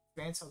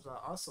phantoms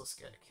are also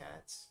scared of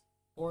cats,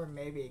 or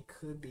maybe it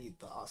could be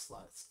the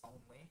ocelots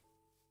only.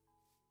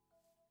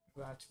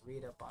 We'll have to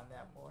read up on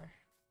that more.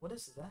 What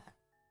is that?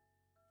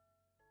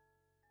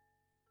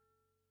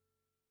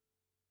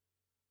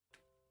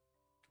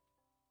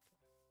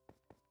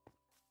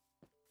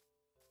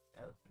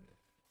 that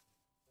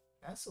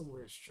that's a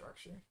weird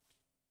structure.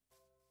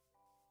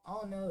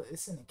 Oh no,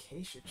 it's an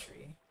acacia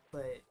tree,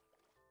 but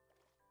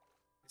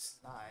it's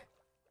not,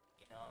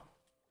 you know.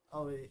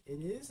 Oh, it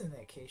is an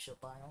acacia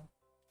biome.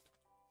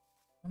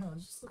 I don't know, it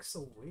just looks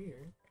so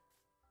weird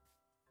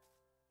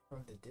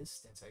from the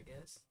distance, I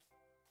guess.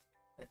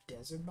 A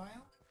desert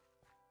biome?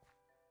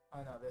 Oh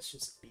no, that's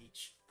just a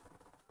beach.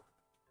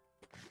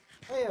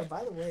 Oh yeah,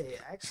 by the way,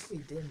 I actually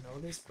didn't know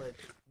this, but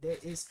there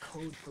is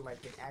code for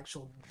like an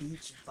actual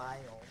beach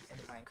biome in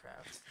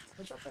Minecraft,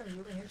 which I find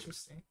really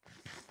interesting.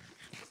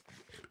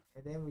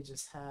 And then we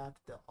just have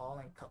the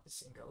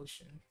all-encompassing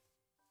ocean.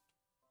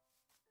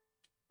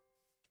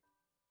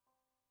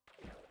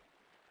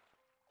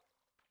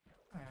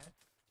 Alright.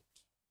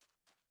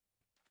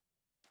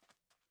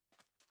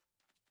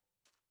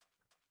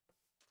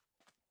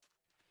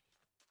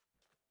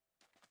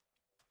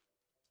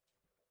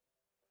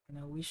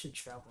 Now we should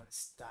travel in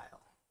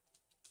style.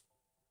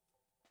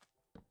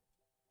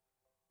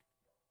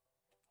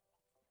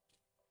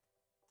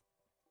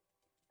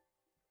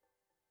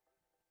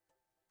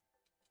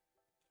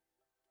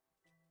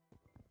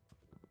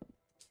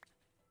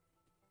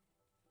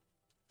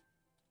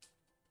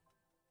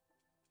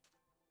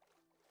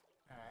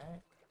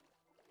 Alright.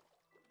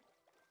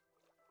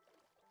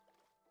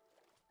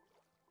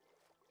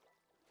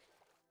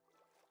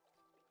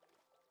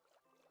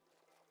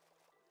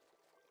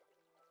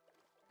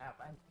 Ah,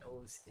 my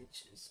nose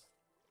itches.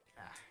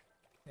 Ah,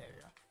 there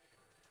we go.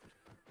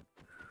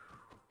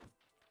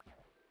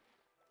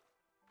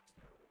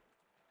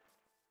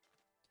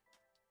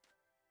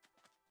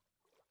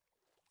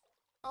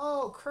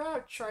 Oh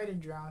crap! Tried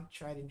and drown.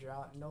 Tried and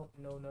drown. Nope.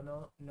 No. No.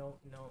 No. No.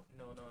 No.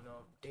 No. No.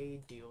 No. They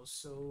deal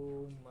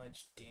so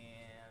much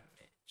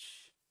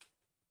damage.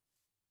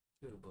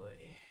 Good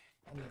boy.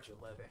 I need your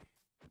leather.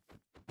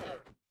 I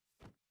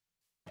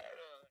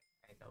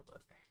ain't no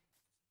leather,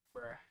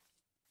 bruh.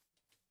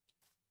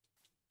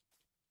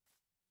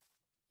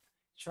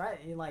 Try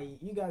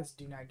like you guys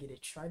do not get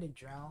it. Try to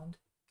drown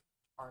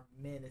are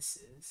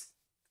menaces.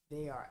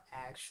 They are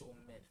actual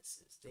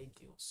menaces. They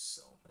deal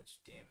so much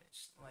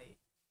damage. Like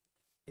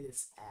it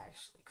is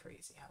actually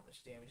crazy how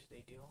much damage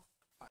they deal.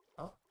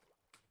 Oh,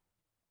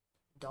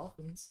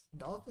 dolphins.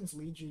 Dolphins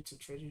lead you to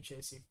treasure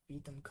chests if you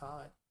feed them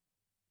cod.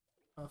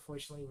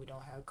 Unfortunately, we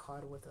don't have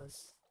cod with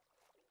us.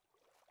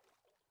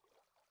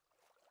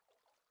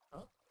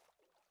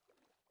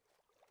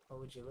 Oh,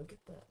 would you look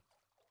at that?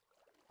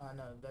 Oh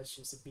no, that's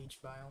just a beach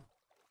biome.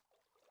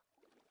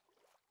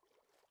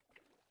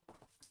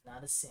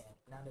 Not a sand,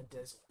 not a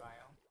desert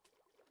biome.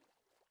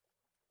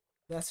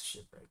 That's a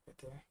shipwreck right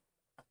there.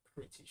 I'm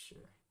pretty sure.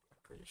 I'm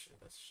pretty sure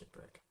that's a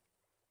shipwreck.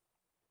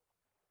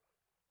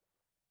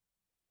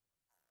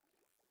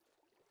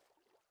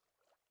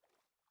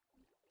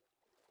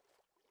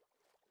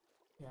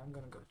 Yeah, I'm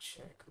gonna go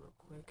check real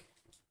quick.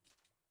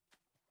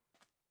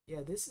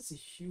 Yeah, this is a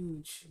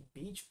huge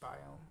beach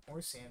biome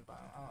or sand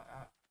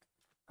biome.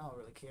 I don't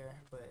really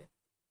care, but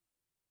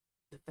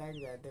the fact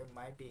that there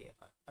might be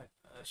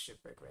a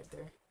shipwreck right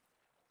there.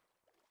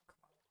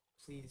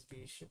 Please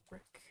be a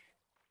shipwreck.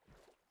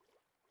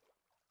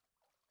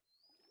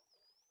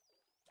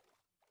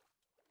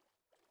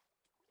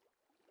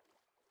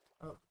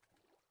 Oh,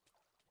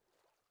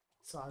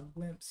 saw a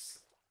glimpse.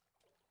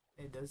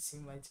 It does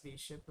seem like to be a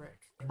shipwreck.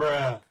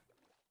 Bruh.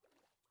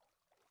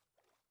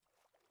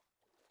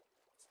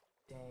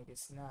 Dang,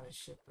 it's not a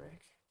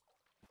shipwreck.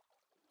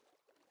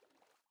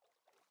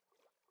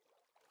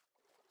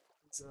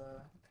 It's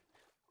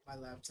my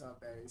laptop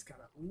battery is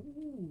kind of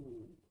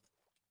ooh.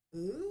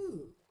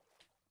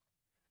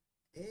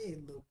 Hey,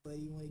 little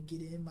buddy, you want to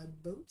get in my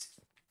boat?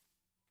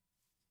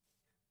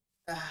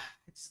 I'm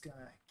just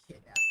gonna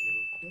kidnap you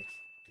real quick.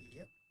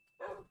 Yep.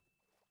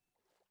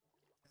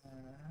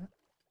 Uh-huh.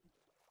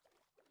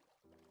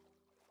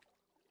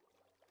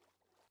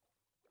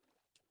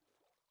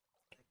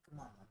 Like, come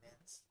on, my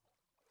mans.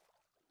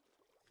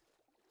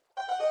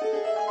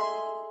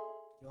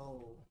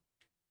 Yo,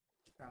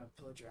 found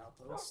a pillager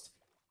outpost.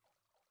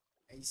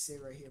 Hey, you stay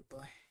right here,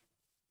 boy.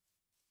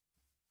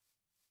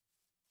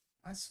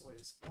 My sword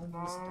is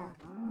almost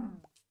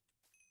done.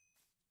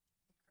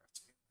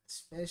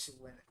 Especially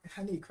when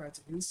I need to craft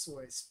a new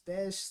sword,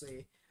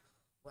 especially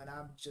when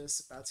I'm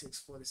just about to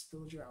explore this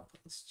pillager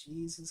outpost.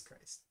 Jesus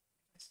Christ.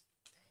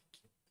 Thank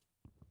you.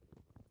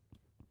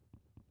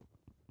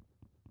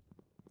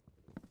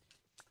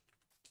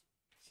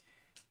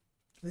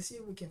 Let's see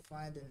if we can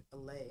find an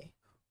allay.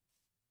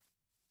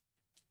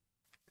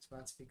 It's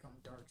about to become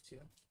dark too.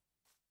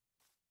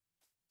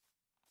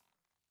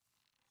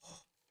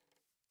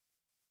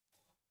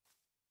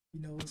 He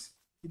knows.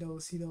 He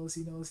knows. He knows.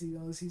 He knows. He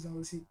knows. He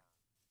knows. He.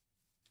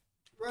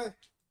 Run!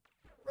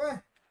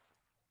 Run!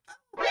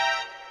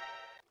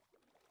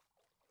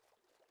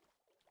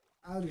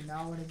 I do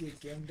not want to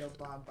get ganged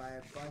up on by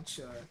a bunch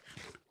of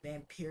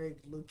vampiric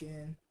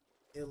looking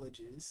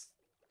illages.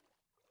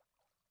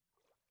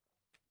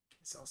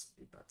 It's also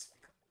about to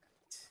become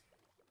night.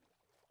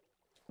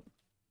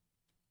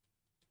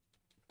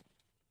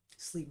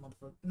 Sleep,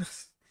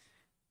 motherfucker.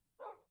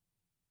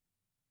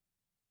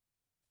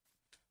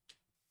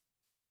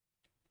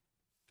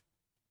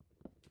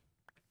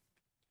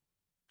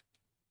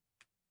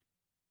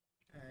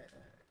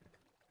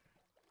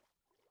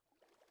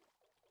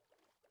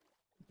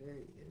 There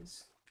he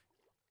is.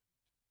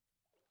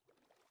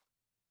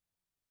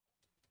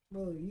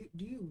 Bro,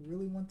 do you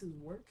really want this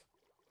work?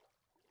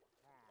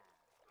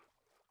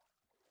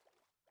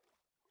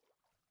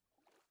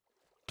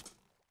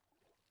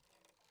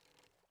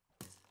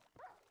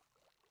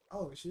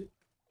 Oh shit.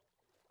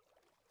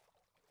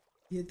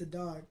 He hit the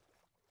dog.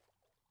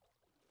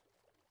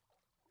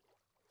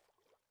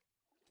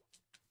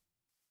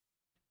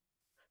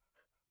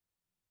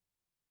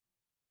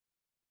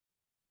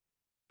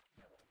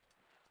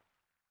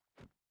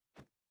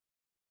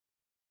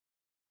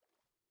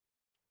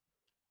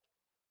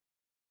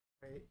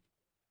 Right.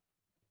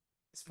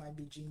 This might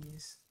be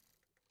genius.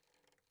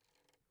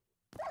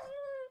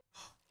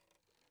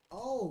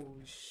 Oh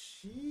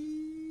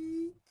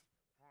shit.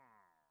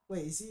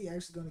 Wait, is he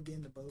actually gonna get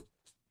in the boat?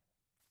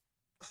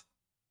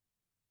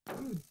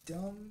 You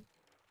dumb.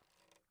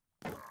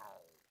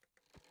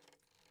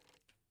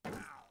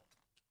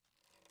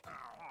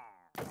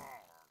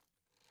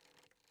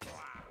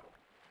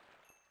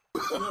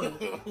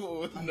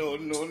 No, no,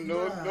 no, Bruh,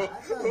 no. I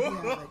thought he had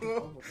like an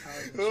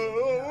overpowered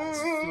agility. Nah, it's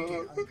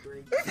freaking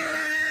unbreakable.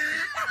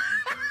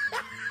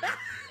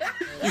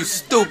 You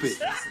stupid!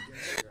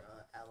 Against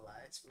your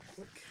allies real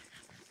quick.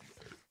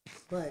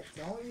 But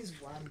the only reason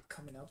why I'm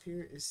coming up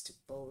here is to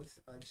both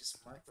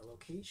just mark the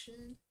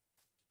location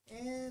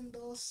and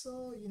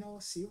also, you know,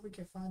 see if we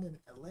can find an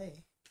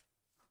LA.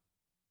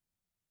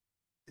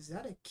 Is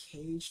that a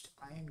caged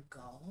iron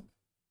golem?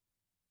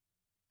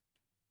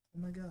 Oh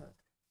my god.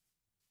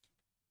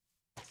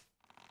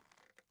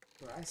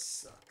 Bro, I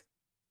suck.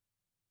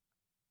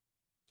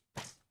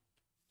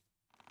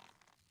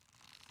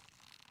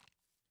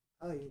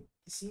 Oh, you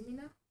see me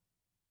now?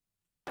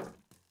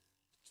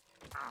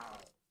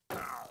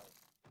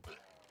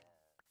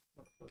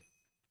 Look.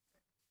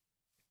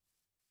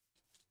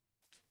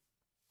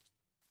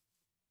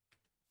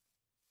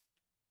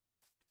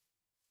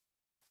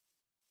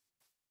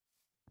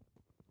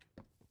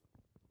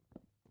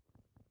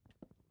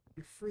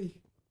 You're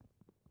free.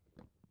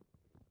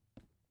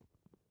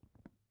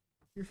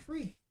 You're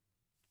free.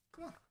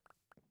 Come on.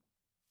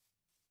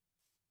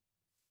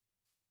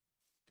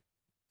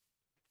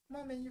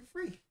 Come on, man, you're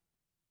free.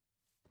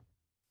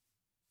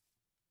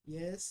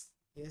 Yes,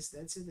 yes,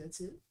 that's it, that's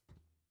it.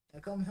 Now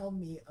come help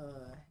me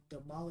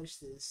demolish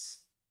this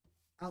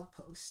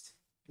outpost,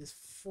 this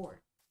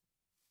fort.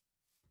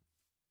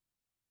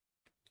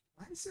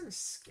 Why is there a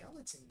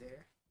skeleton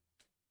there?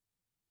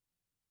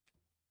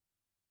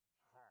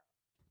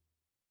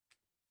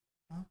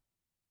 Huh?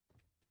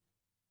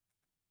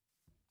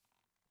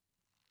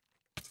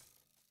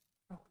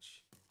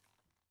 Ouch.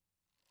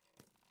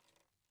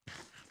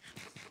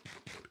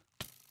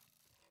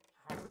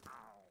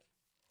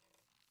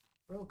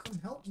 Bro, come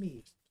help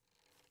me.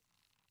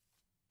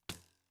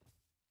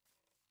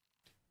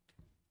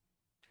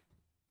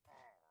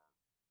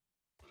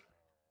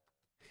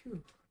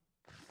 Phew.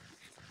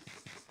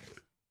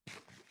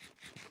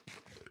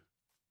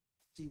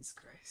 Jesus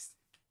Christ.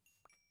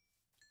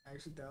 I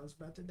actually thought I was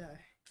about to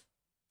die.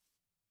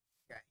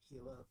 Gotta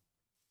heal up.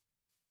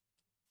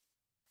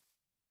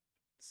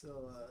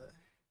 So,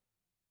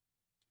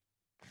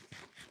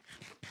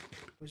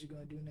 what you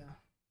gonna do now?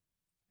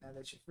 Now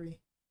that you're free?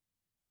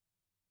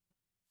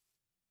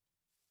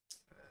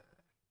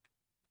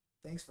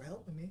 Thanks for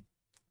helping me.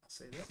 I'll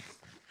say that.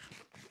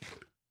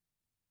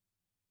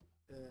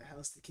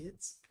 How's the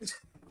kids?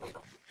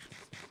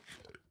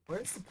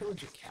 Where's the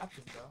pillager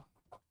captain, though?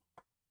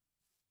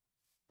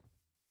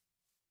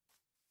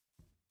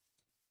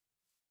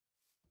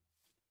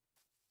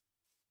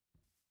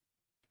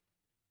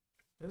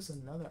 There's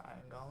another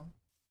iron golem.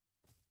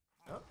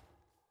 Oh,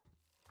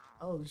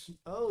 oh,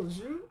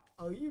 shoot!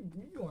 Oh, you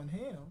going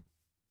ham?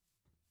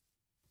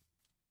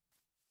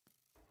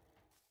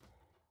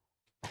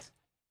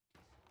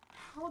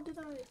 How did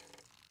I?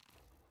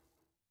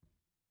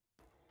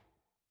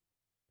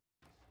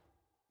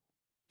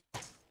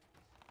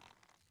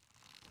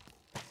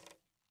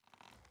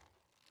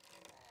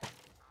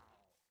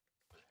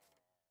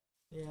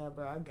 Yeah,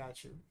 bro, I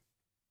got you.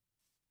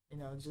 You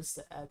know, just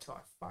to add to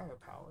our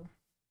firepower.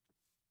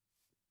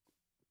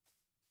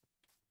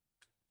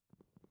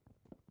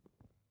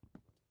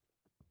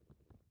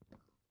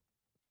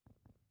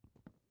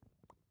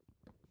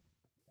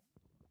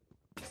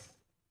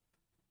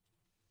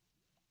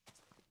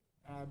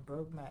 I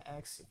broke my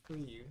axe to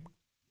free you.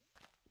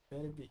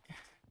 Better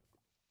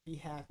be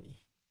happy.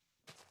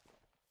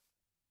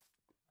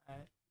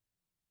 Alright.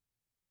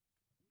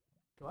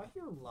 Do I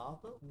hear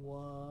lava?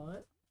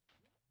 What?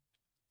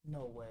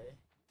 No way.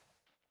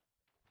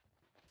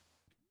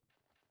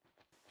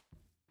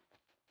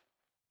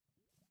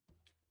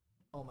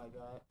 Oh my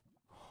god.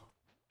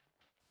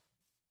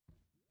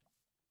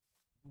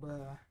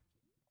 Bruh.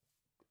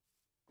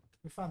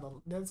 We found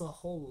there's a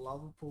whole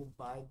lava pool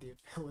by the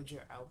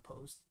villager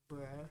outpost,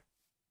 bruh.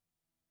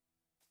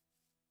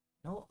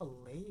 No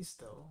allays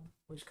though,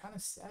 which kind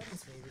of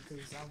saddens me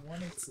because I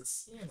wanted to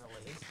see an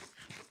allay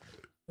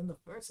in the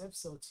first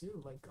episode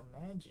too. Like,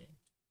 imagine.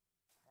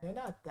 They're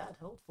not that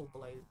helpful, but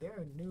like they're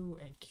a new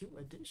and cute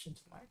addition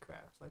to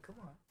Minecraft. Like, come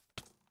on.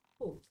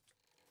 Oh.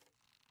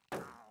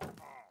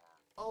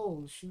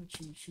 Oh, shoot,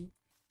 shoot, shoot.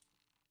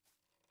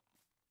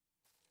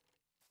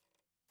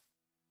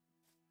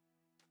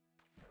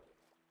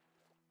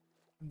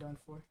 I'm done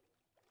for.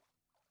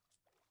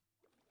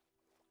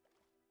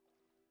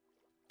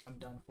 I'm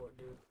done for,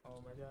 dude.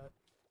 Oh my god.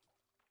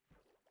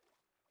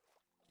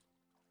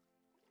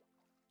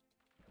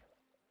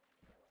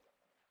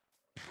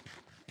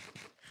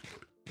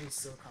 He's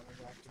still coming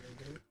back to me,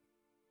 dude.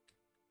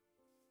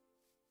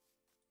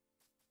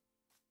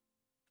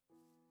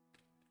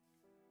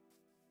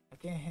 I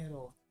can't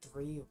handle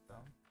 3 of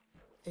them.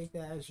 Take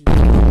that as you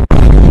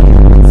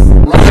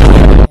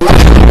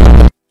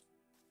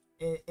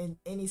in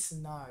any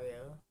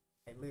scenario,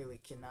 I literally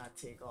cannot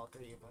take all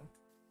 3 of them.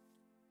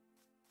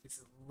 This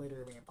is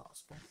literally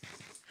impossible.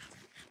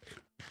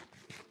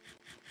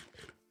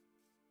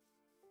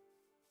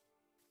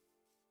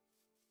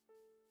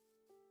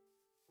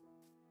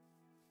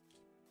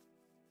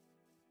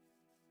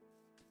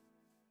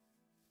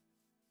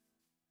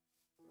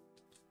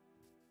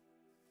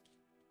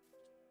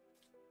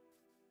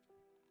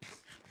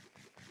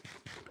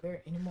 Are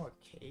there any more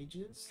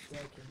cages that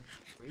I can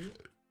free?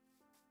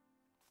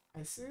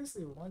 I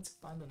seriously want to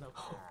find another.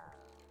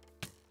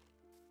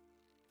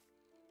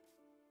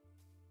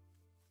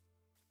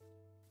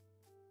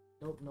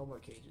 Nope, no more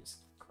cages.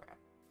 Crap.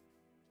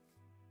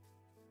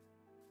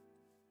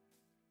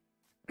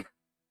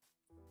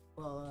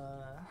 Well,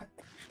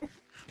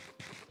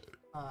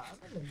 I'm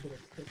in a bit of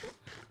a pickle.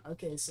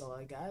 Okay, so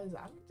guys,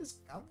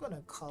 I'm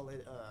gonna call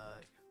it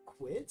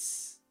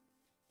quits.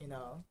 You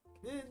know,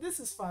 this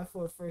is fine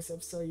for a first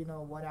episode. You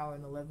know, 1 hour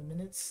and 11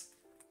 minutes.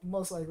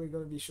 Most likely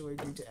going to be short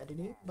due to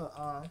editing, but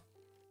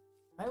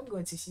I'm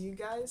going to see you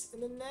guys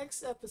in the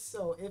next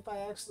episode if I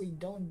actually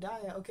don't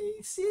die.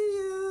 Okay, see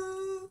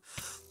you.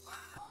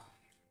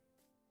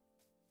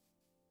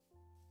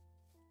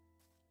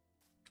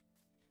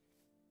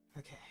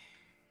 Okay.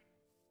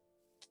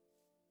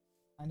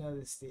 I know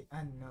this the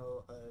end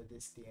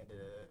of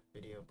the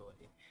video, but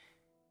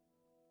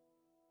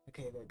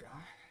okay, they're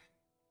gone.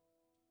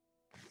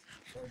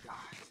 They're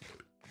gone.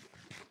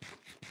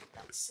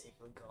 I'll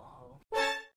safely go home.